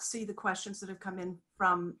cannot see the questions that have come in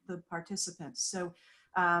from the participants. So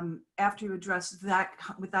after you address that,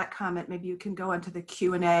 with that comment, maybe you can go onto the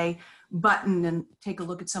Q&A button and take a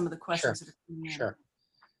look at some of the questions that are coming in. Sure.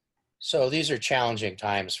 So these are challenging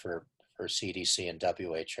times for CDC and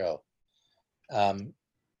WHO.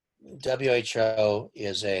 WHO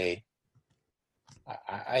is I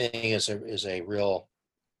think is a real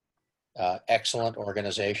excellent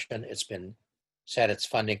organization. It's had its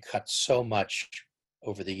funding cut so much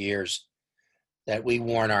over the years that we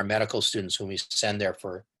warn our medical students when we send there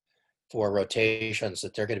for rotations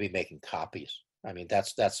that they're going to be making copies. I mean,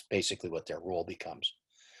 that's basically what their role becomes.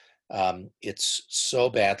 It's so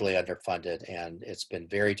badly underfunded, and it's been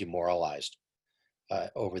very demoralized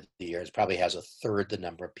over the years. Probably has a third the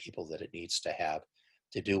number of people that it needs to have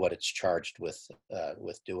to do what it's charged with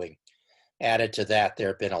doing. Added to that, there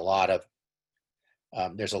have been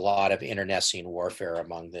there's a lot of internecine warfare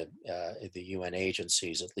among the UN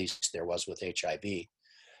agencies. At least there was with HIV,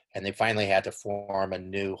 and they finally had to form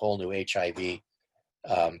a whole new HIV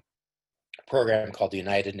program called the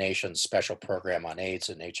United Nations Special Program on AIDS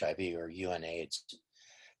and HIV, or UNAIDS.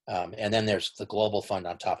 And then there's the Global Fund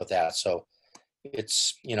on top of that. So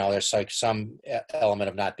it's, there's like some element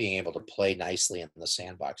of not being able to play nicely in the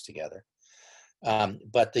sandbox together.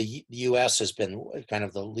 But the U.S. has been kind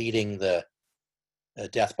of leading the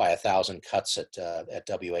death by 1,000 cuts at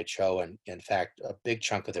WHO. And in fact, a big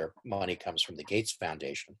chunk of their money comes from the Gates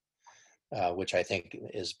Foundation, which I think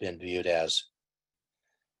has been viewed as,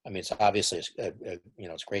 it's obviously,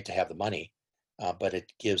 it's great to have the money, but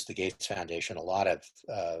it gives the Gates Foundation a lot of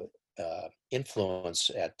influence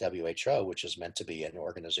at WHO, which is meant to be an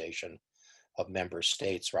organization of member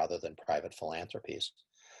states rather than private philanthropies.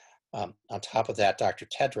 On top of that, Dr.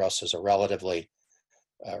 Tedros is a relatively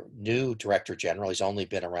new director general. He's only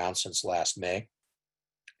been around since last May.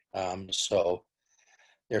 So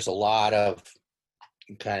there's a lot of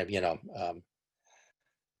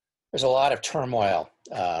there's a lot of turmoil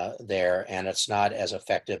there, and it's not as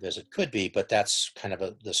effective as it could be, but that's kind of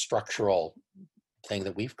the structural thing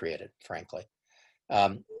that we've created, frankly.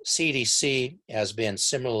 CDC has been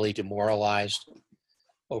similarly demoralized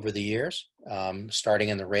over the years, starting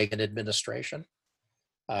in the Reagan administration,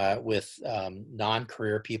 with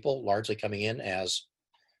non-career people largely coming in as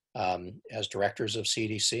directors of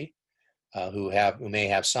CDC, who may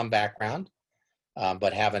have some background,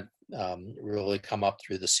 but haven't really come up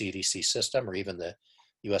through the CDC system or even the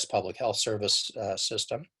U.S. Public Health Service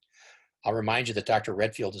system. I'll remind you that Dr.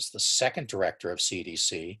 Redfield is the second director of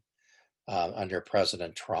CDC under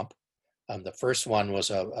President Trump. The first one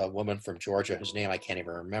was a woman from Georgia whose name I can't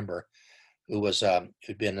even remember, who'd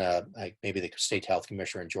been maybe the state health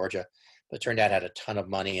commissioner in Georgia, but turned out had a ton of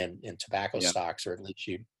money in tobacco stocks, or at least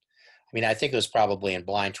I think it was probably in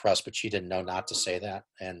blind trust, but she didn't know not to say that,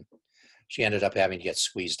 and she ended up having to get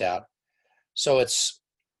squeezed out. So it's,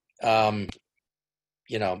 I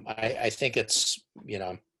think it's,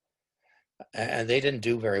 and they didn't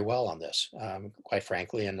do very well on this, quite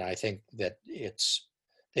frankly. And I think that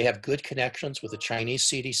they have good connections with the Chinese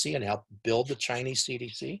CDC and helped build the Chinese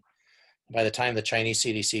CDC. By the time the Chinese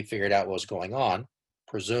CDC figured out what was going on,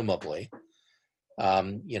 presumably,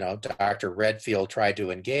 Dr. Redfield tried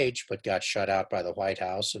to engage, but got shut out by the White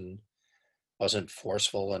House and wasn't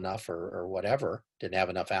forceful enough or whatever, didn't have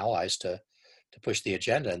enough allies to push the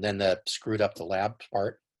agenda. And then screwed up the lab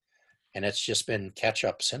part. And it's just been catch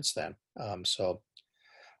up since then. So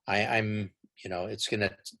I'm it's going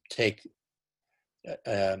to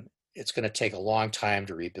take a long time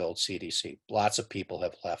to rebuild CDC. Lots of people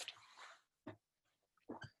have left.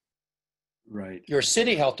 Right. Your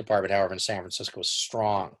city health department, however, in San Francisco is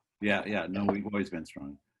strong. Yeah. No, we've always been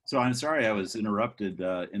strong. So I'm sorry I was interrupted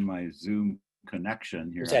in my Zoom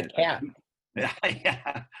connection here. Is that cat?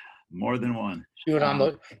 Yeah, more than one. Chewing on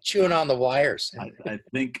the wires. I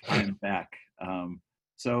think I'm back.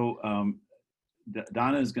 So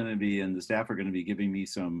Donna is going to be, and the staff are going to be giving me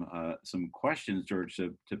some questions, George,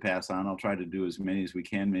 to pass on. I'll try to do as many as we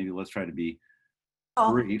can. Maybe let's try to be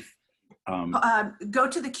Paul, brief. go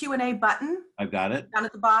to the Q&A button I've got it. down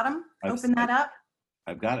at the bottom. Open that up.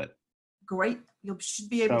 I've got it. Great. You should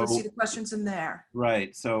be able to see the questions in there.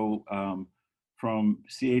 Right. So from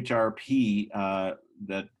CHRP,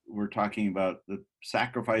 that we're talking about the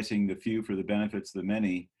sacrificing the few for the benefits of the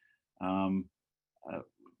many.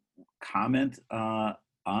 Comment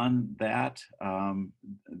on that.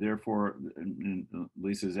 Therefore,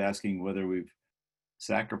 Lisa's asking whether we've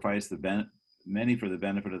sacrificed the many for the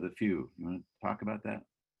benefit of the few. You want to talk about that?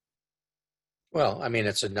 Well, I mean,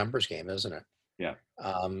 it's a numbers game, isn't it? Yeah.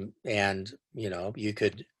 And, you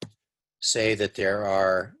could say that there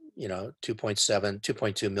are,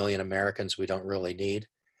 2.2 million Americans we don't really need,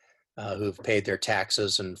 who've paid their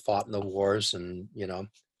taxes and fought in the wars and,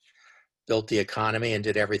 built the economy and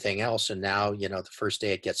did everything else. And now, the first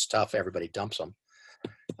day it gets tough, everybody dumps them.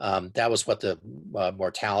 That was what the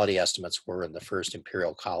mortality estimates were in the first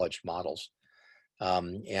Imperial College models.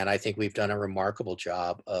 And I think we've done a remarkable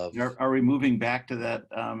job of. Are we moving back to that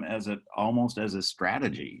almost as a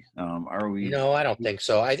strategy? Are we? No, I don't think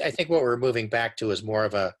so. I think what we're moving back to is more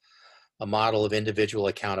of a model of individual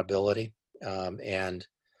accountability, and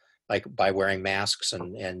like by wearing masks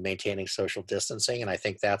and maintaining social distancing. And I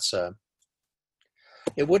think that's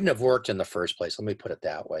it wouldn't have worked in the first place. Let me put it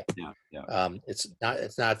that way. Yeah.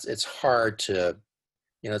 It's hard to,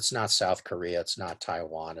 it's not South Korea. It's not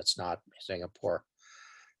Taiwan. It's not Singapore.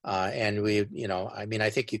 And I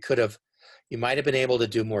think you might have been able to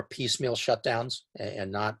do more piecemeal shutdowns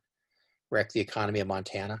and not wreck the economy of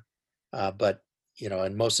Montana. But,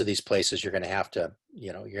 in most of these places, you're going to have to,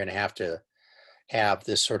 have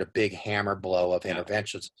this sort of big hammer blow of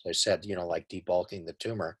interventions. As I said, like debulking the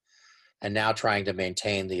tumor, and now trying to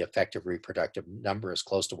maintain the effective reproductive number as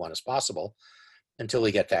close to 1 as possible until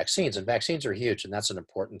we get vaccines. And vaccines are huge, and that's an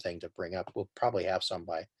important thing to bring up. We'll probably have some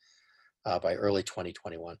by early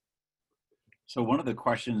 2021. So one of the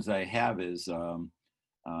questions I have is one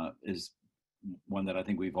that I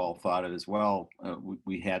think we've all thought of as well.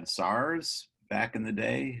 We had SARS back in the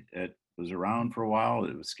day. It was around for a while.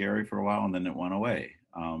 It was scary for a while, and then it went away.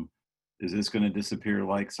 Is this going to disappear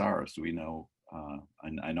like SARS? Do we know?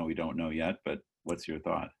 I know we don't know yet, but what's your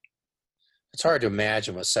thought? It's hard to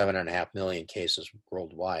imagine with 7.5 million cases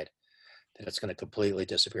worldwide that it's going to completely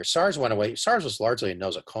disappear. SARS went away. SARS was largely a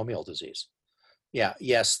nosocomial disease. Yeah,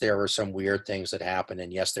 yes, there were some weird things that happened,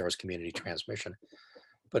 and yes, there was community transmission,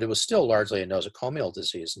 but it was still largely a nosocomial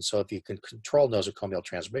disease. And so if you can control nosocomial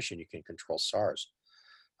transmission, you can control SARS.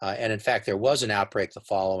 And in fact, there was an outbreak the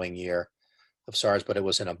following year of SARS, but it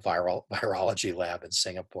was in a virology lab in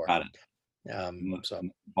Singapore. Got it. So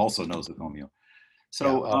also nosocomial.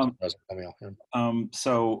 So,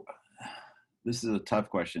 so this is a tough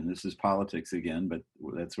question. This is politics again, but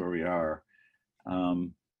that's where we are.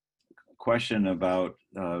 Question about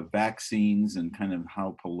vaccines and kind of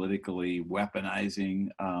how politically weaponizing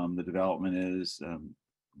the development is.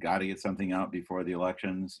 Got to get something out before the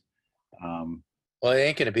elections. Well, it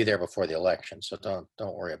ain't going to be there before the election, so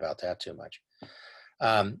don't worry about that too much.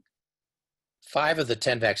 5 of the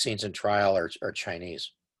 10 vaccines in trial are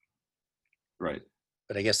Chinese. Right.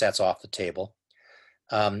 But I guess that's off the table.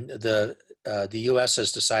 The U.S.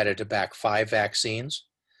 has decided to back 5 vaccines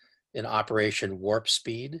in Operation Warp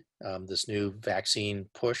Speed, this new vaccine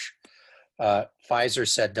push. Pfizer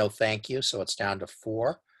said no thank you, so it's down to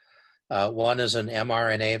 4. 1 is an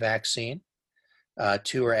mRNA vaccine.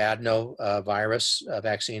 2 are adenovirus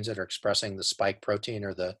vaccines that are expressing the spike protein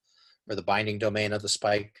or the binding domain of the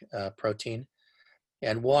spike protein,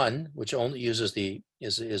 and 1 which only uses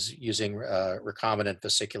is using recombinant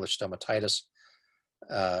vesicular stomatitis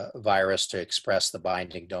virus to express the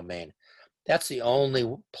binding domain. That's the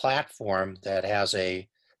only platform that has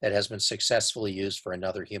been successfully used for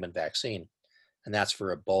another human vaccine, and that's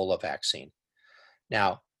for Ebola vaccine.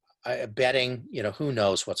 Now, betting, who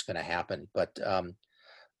knows what's going to happen, but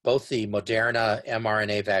both the Moderna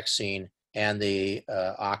mRNA vaccine and the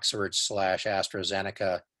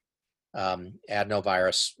Oxford/AstraZeneca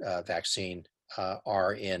adenovirus vaccine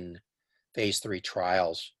are in phase 3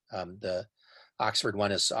 trials. The Oxford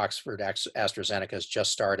one is AstraZeneca has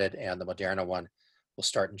just started, and the Moderna one will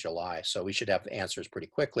start in July. So we should have answers pretty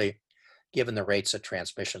quickly, given the rates of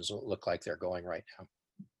transmissions look like they're going right now.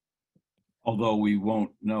 Although we won't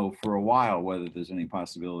know for a while whether there's any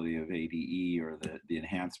possibility of ADE or the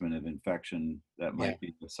enhancement of infection that might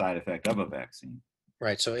be the side effect of a vaccine.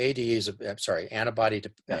 Right. So ADE is,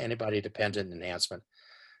 antibody-dependent enhancement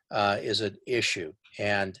is an issue.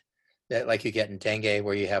 And that like you get in dengue,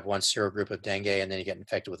 where you have one serogroup of dengue and then you get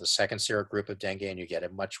infected with a second serogroup of dengue and you get a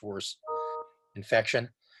much worse infection.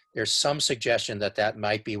 There's some suggestion that that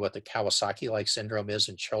might be what the Kawasaki-like syndrome is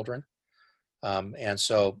in children. And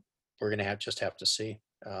so we're going to just have to see.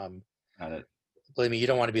 Got it. Believe me, you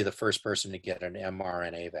don't want to be the first person to get an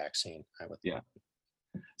mRNA vaccine. Yeah.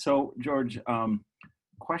 So, George,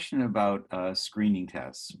 question about screening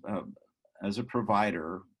tests. As a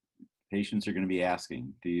provider, patients are going to be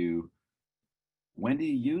asking, when do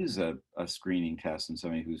you use a screening test in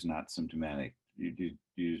somebody who's not symptomatic? Do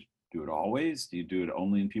you do it always? Do you do it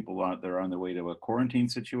only in people that are on their way to a quarantine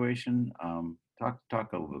situation? Talk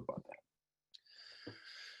a little bit about that.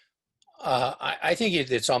 I think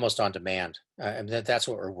it's almost on demand. And that's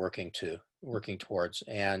what we're working towards.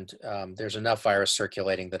 And there's enough virus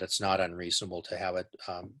circulating that it's not unreasonable to have it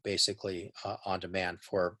basically on demand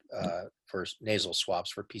for nasal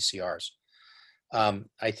swabs for PCRs.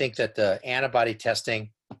 I think that the antibody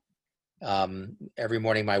testing, every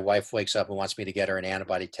morning my wife wakes up and wants me to get her an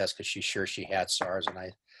antibody test because she's sure she had SARS. And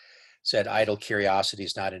I said, idle curiosity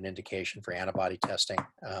is not an indication for antibody testing.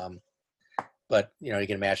 But you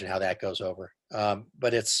can imagine how that goes over.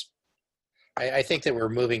 But I think that we're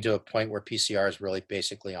moving to a point where PCR is really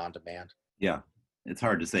basically on demand. Yeah, it's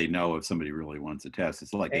hard to say no if somebody really wants a test.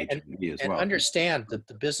 It's like HIV as well. And understand that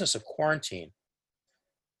the business of quarantine,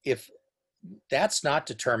 if that's not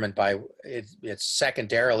determined by, it's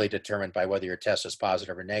secondarily determined by whether your test is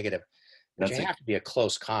positive or negative. But you have to be a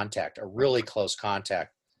close contact, a really close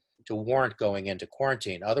contact, to warrant going into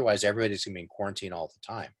quarantine. Otherwise, everybody's going to be in quarantine all the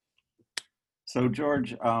time. So,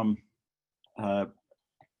 George,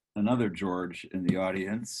 another George in the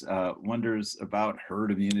audience wonders about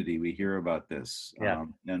herd immunity. We hear about this,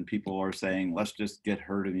 and people are saying, "Let's just get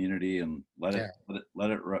herd immunity and let it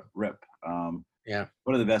rip."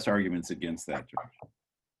 What are the best arguments against that, George?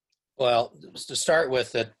 Well, to start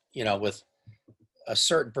with, that with a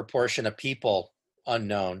certain proportion of people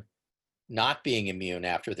unknown not being immune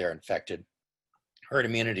after they're infected, herd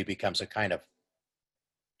immunity becomes a kind of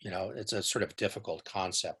it's a sort of difficult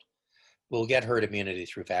concept. We'll get herd immunity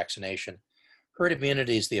through vaccination. Herd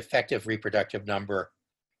immunity is the effective reproductive number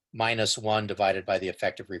minus 1 divided by the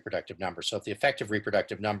effective reproductive number. So if the effective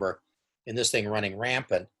reproductive number in this thing running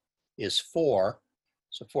rampant is 4,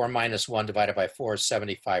 so 4 minus 1 divided by 4 is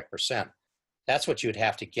 75%. That's what you'd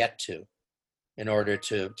have to get to in order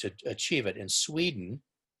to achieve it. In Sweden,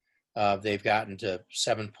 they've gotten to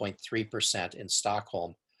 7.3% in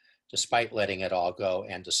Stockholm, despite letting it all go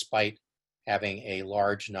and despite having a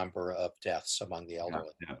large number of deaths among the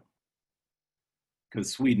elderly. Because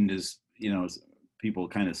Sweden is, people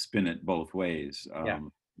kind of spin it both ways.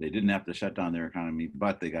 They didn't have to shut down their economy,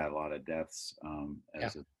 but they got a lot of deaths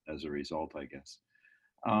as a result, I guess.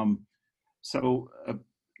 So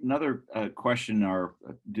another question: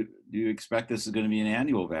 do you expect this is going to be an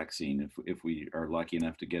annual vaccine if we are lucky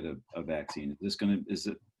enough to get a vaccine? Is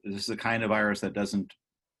this the kind of virus that doesn't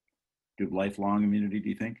do lifelong immunity, do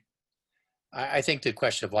you think? I think the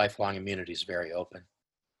question of lifelong immunity is very open.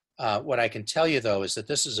 What I can tell you, though, is that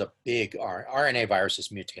this is a big RNA viruses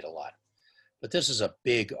mutate a lot, but this is a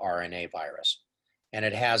big RNA virus, and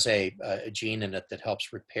it has a gene in it that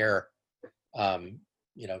helps repair,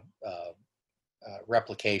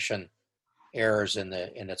 replication errors in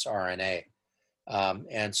its RNA,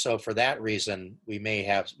 and so for that reason, we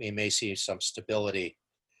may see some stability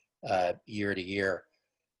year to year.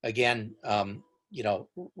 Again,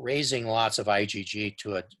 raising lots of IgG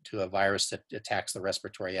to a virus that attacks the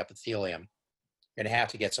respiratory epithelium, you're going to have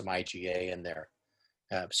to get some IgA in there,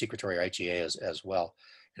 secretory IgA as well.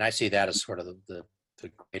 And I see that as sort of the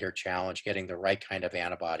greater challenge, getting the right kind of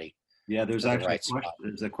antibody. Yeah, there's actually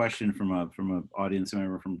there's a question from an audience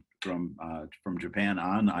member from Japan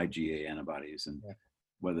on IgA antibodies and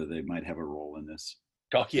whether they might have a role in this.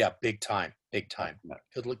 Oh yeah, big time.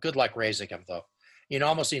 Good luck raising them though. You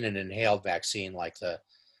almost need an inhaled vaccine like the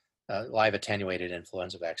live attenuated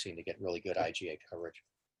influenza vaccine to get really good IgA coverage.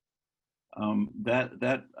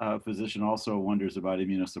 That physician also wonders about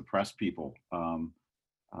immunosuppressed people.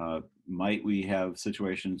 Might we have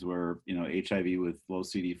situations where HIV with low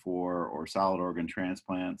CD4 or solid organ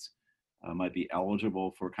transplants might be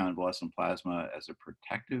eligible for convalescent plasma as a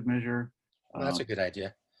protective measure? Well, that's a good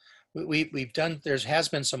idea. There has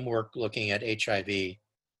been some work looking at HIV.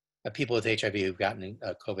 People with HIV who've gotten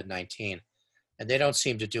COVID-19, and they don't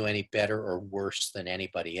seem to do any better or worse than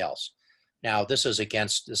anybody else. Now, this is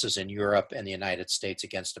in Europe and the United States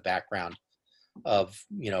against a background of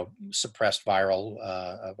suppressed viral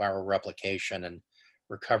replication and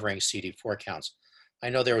recovering CD4 counts.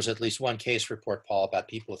 I know there was at least one case report, Paul, about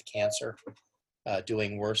people with cancer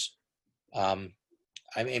doing worse.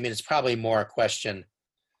 I mean, it's probably more a question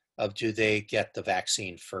of do they get the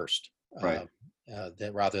vaccine first, Right.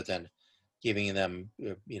 rather than giving them,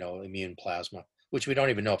 immune plasma, which we don't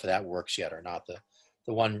even know if that works yet or not.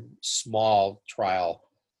 The one small trial,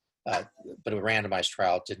 but a randomized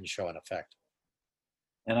trial, didn't show an effect.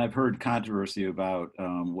 And I've heard controversy about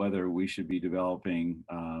whether we should be developing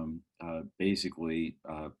basically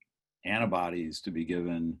antibodies to be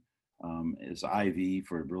given as IV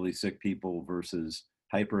for really sick people versus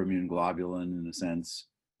hyperimmune globulin, in a sense,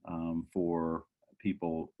 for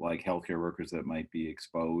people like healthcare workers that might be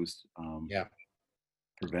exposed. Yeah.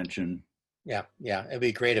 Prevention. Yeah. It'd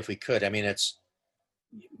be great if we could. I mean, it's,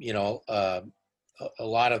 a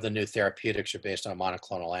lot of the new therapeutics are based on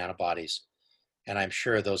monoclonal antibodies, and I'm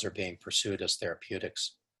sure those are being pursued as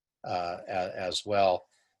therapeutics as well.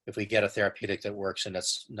 If we get a therapeutic that works and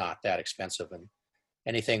it's not that expensive, and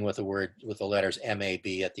anything with the letters MAB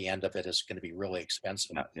at the end of it is going to be really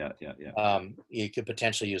expensive. Yeah. You could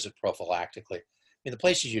potentially use it prophylactically. I mean, the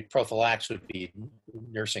places you'd prophylax would be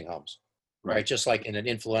nursing homes, right? Just like in an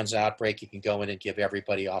influenza outbreak, you can go in and give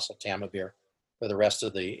everybody oseltamivir for the rest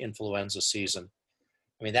of the influenza season.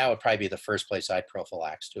 I mean, that would probably be the first place I'd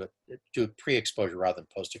prophylax, do pre-exposure rather than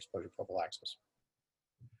post-exposure prophylaxis.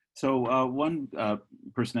 So one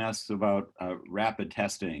person asks about rapid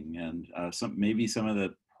testing and maybe some of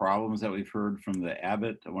the problems that we've heard from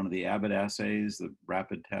one of the Abbott assays, the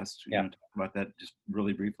rapid test. You want to talk about that just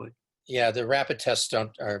really briefly? Yeah, the rapid tests I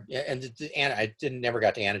never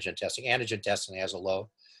got to antigen testing. Antigen testing has a low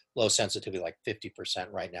sensitivity, like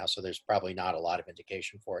 50% right now. So there's probably not a lot of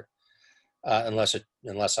indication for it, unless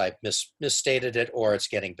I misstated it or it's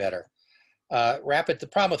getting better. The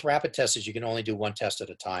problem with rapid tests is you can only do one test at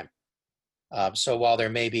a time. So while there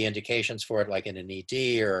may be indications for it, like in an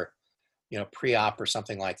ED or, pre-op or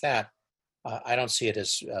something like that, I don't see it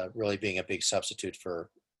as really being a big substitute for,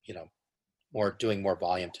 doing more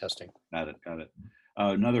volume testing. Got it.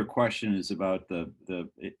 Another question is about the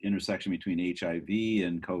intersection between HIV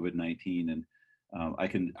and COVID-19, and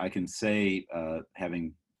I can say,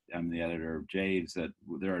 I'm the editor of Jade's, that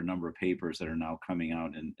there are a number of papers that are now coming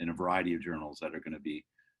out in a variety of journals that are going to be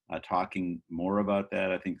talking more about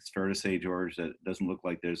that. I think it's fair to say, George, that it doesn't look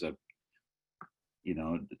like there's HIV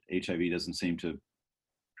doesn't seem to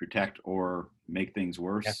protect or make things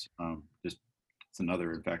worse. Yeah. Just it's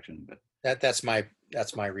another infection, but that's my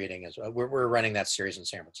reading as well. We're running that series in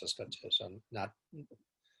San Francisco too, so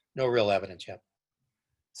no real evidence yet.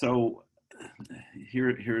 So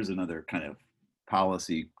here's another kind of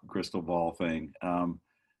policy crystal ball thing.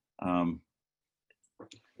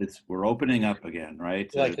 We're opening up again,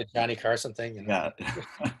 right? Like the Johnny Carson thing. Yeah,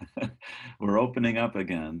 we're opening up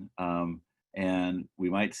again, and we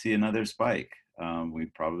might see another spike. We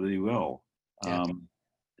probably will. Yeah.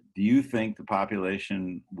 Do you think the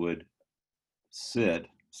population would sit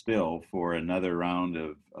still for another round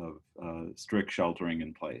of strict sheltering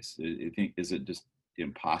in place? Is it just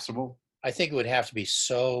impossible? I think it would have to be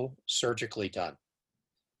so surgically done,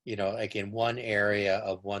 like in one area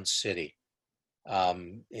of one city.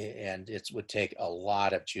 And it would take a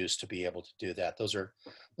lot of juice to be able to do that. Those,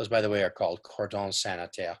 by the way, are called cordons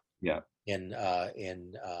sanitaires. Yeah. In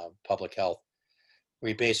public health,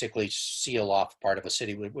 where you basically seal off part of a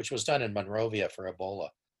city, which was done in Monrovia for Ebola.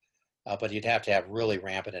 But you'd have to have really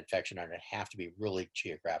rampant infection, and it'd have to be really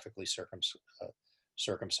geographically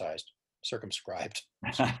circumscribed.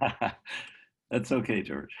 That's okay,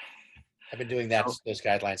 George. I've been doing those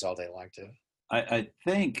guidelines all day long too. I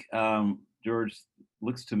think, George,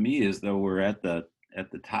 looks to me as though we're at the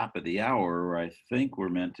top of the hour, where I think we're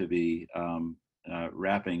meant to be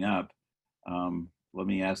wrapping up. Let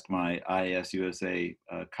me ask my iasusa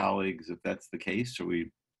colleagues if that's the case. Shall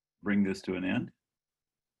we bring this to an end?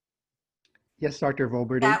 Yes, Dr.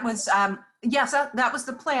 Volberty. That was yes, that was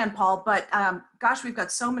the plan, Paul. But gosh, we've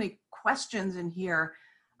got so many questions in here.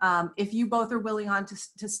 If you both are willing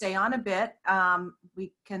to stay on a bit,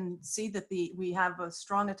 we can see that we have a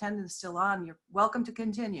strong attendance still on. You're welcome to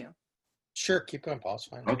continue. Sure, keep going, Paul. It's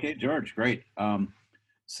fine. Okay, George, great.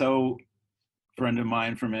 So, a friend of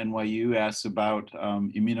mine from NYU asks about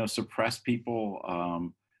immunosuppressed people.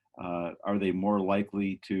 Are they more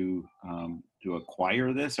likely to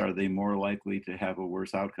acquire this? Are they more likely to have a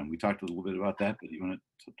worse outcome? We talked a little bit about that, but you want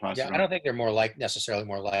to toss it on? I don't think they're necessarily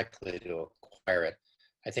more likely to acquire it.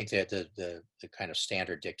 I think that the kind of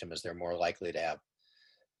standard dictum is they're more likely to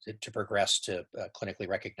progress to clinically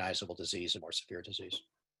recognizable disease and more severe disease.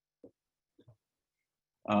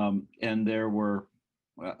 And there were,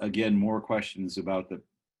 again, more questions about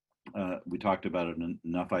we talked about it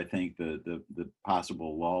enough, I think, the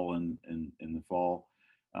possible lull in the fall.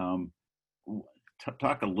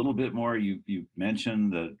 talk a little bit more. You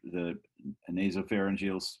mentioned the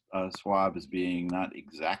nasopharyngeal swab as being not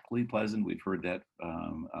exactly pleasant. We've heard that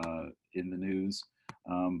in the news.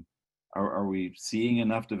 Are we seeing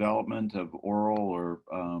enough development of oral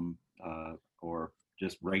or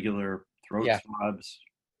just regular throat Yeah. swabs?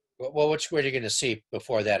 Well, what you're going to see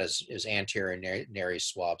before that is anterior nary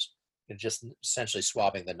swabs. You're just essentially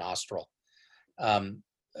swabbing the nostril.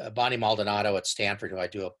 Bonnie Maldonado at Stanford, who I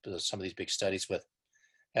do some of these big studies with,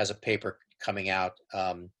 has a paper coming out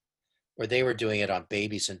where they were doing it on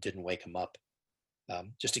babies and didn't wake them up.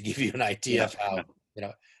 Just to give you an idea of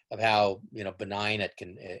how benign it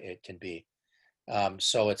can be.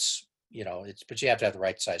 So it's but you have to have the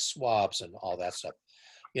right size swabs and all that stuff.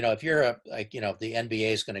 If you're the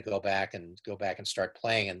NBA is going to go back and start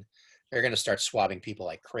playing, and they're going to start swabbing people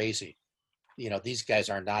like crazy. These guys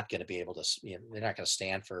are not going to be able to, they're not going to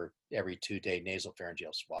stand for every 2-day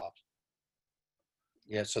nasopharyngeal swabs.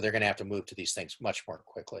 Yeah, so they're going to have to move to these things much more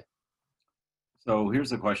quickly. So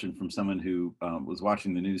here's a question from someone who was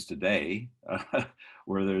watching the news today,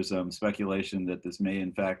 where there's speculation that this may,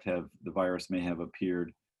 in fact, the virus may have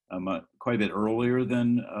appeared quite a bit earlier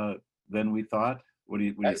than we thought. What do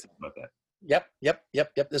you think about that? Yep.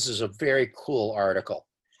 This is a very cool article,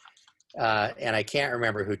 and I can't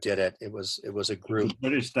remember who did it. It was a group. It was a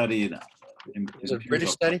British study. It was a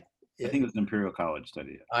British study. I think it was an Imperial College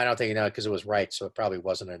study. I don't think because it was right, so it probably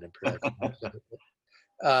wasn't an Imperial College study.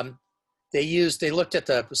 They looked at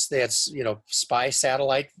they had spy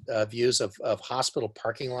satellite views of hospital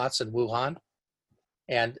parking lots in Wuhan,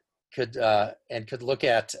 and could look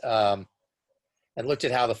at and looked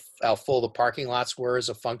at how full the parking lots were as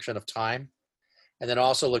a function of time, and then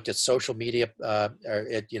also looked at social media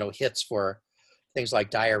hits for things like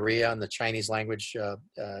diarrhea on the Chinese language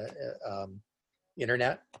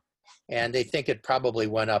internet, and they think it probably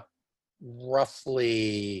went up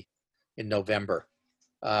roughly in November.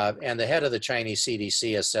 And the head of the Chinese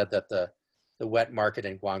CDC has said that the wet market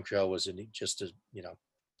in Guangzhou was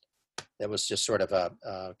that was just sort of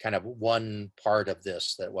a kind of one part of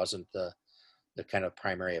this that wasn't the kind of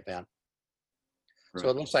primary event. Right. So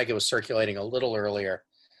it looks like it was circulating a little earlier.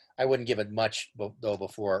 I wouldn't give it much though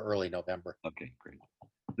before early November. Okay, great.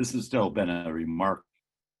 This has still been a remark.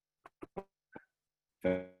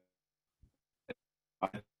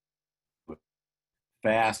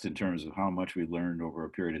 Fast in terms of how much we learned over a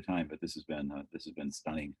period of time, but this has been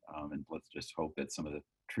stunning. And let's just hope that some of the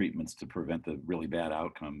treatments to prevent the really bad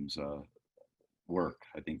outcomes work.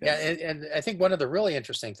 I think that's and I think one of the really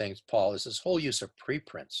interesting things, Paul, is this whole use of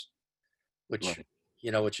preprints, which right.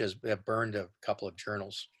 Which has burned a couple of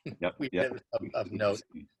journals of note.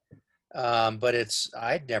 But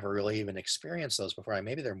I'd never really even experienced those before.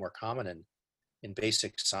 Maybe they're more common in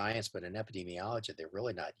basic science, but in epidemiology, they're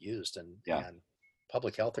really not used, and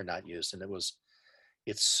public health are not used. And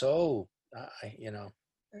it's so,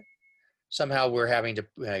 somehow we're having to,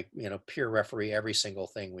 peer referee every single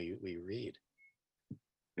thing we read.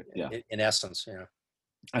 Yeah. In essence,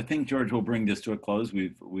 I think, George, we'll bring this to a close.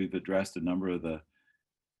 We've addressed a number of the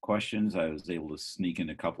questions. I was able to sneak in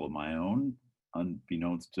a couple of my own,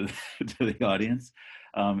 unbeknownst to the audience.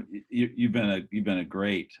 You've been a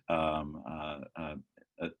great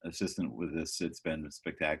assistant with this. It's been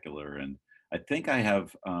spectacular, and I think I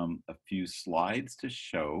have a few slides to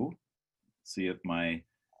show. See if my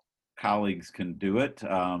colleagues can do it.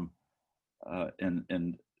 And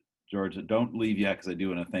George, don't leave yet, because I do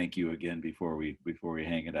want to thank you again before we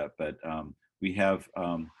hang it up. But we have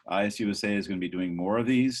iasusa is going to be doing more of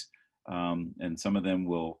these, and some of them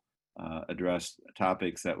will address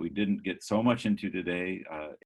topics that we didn't get so much into today.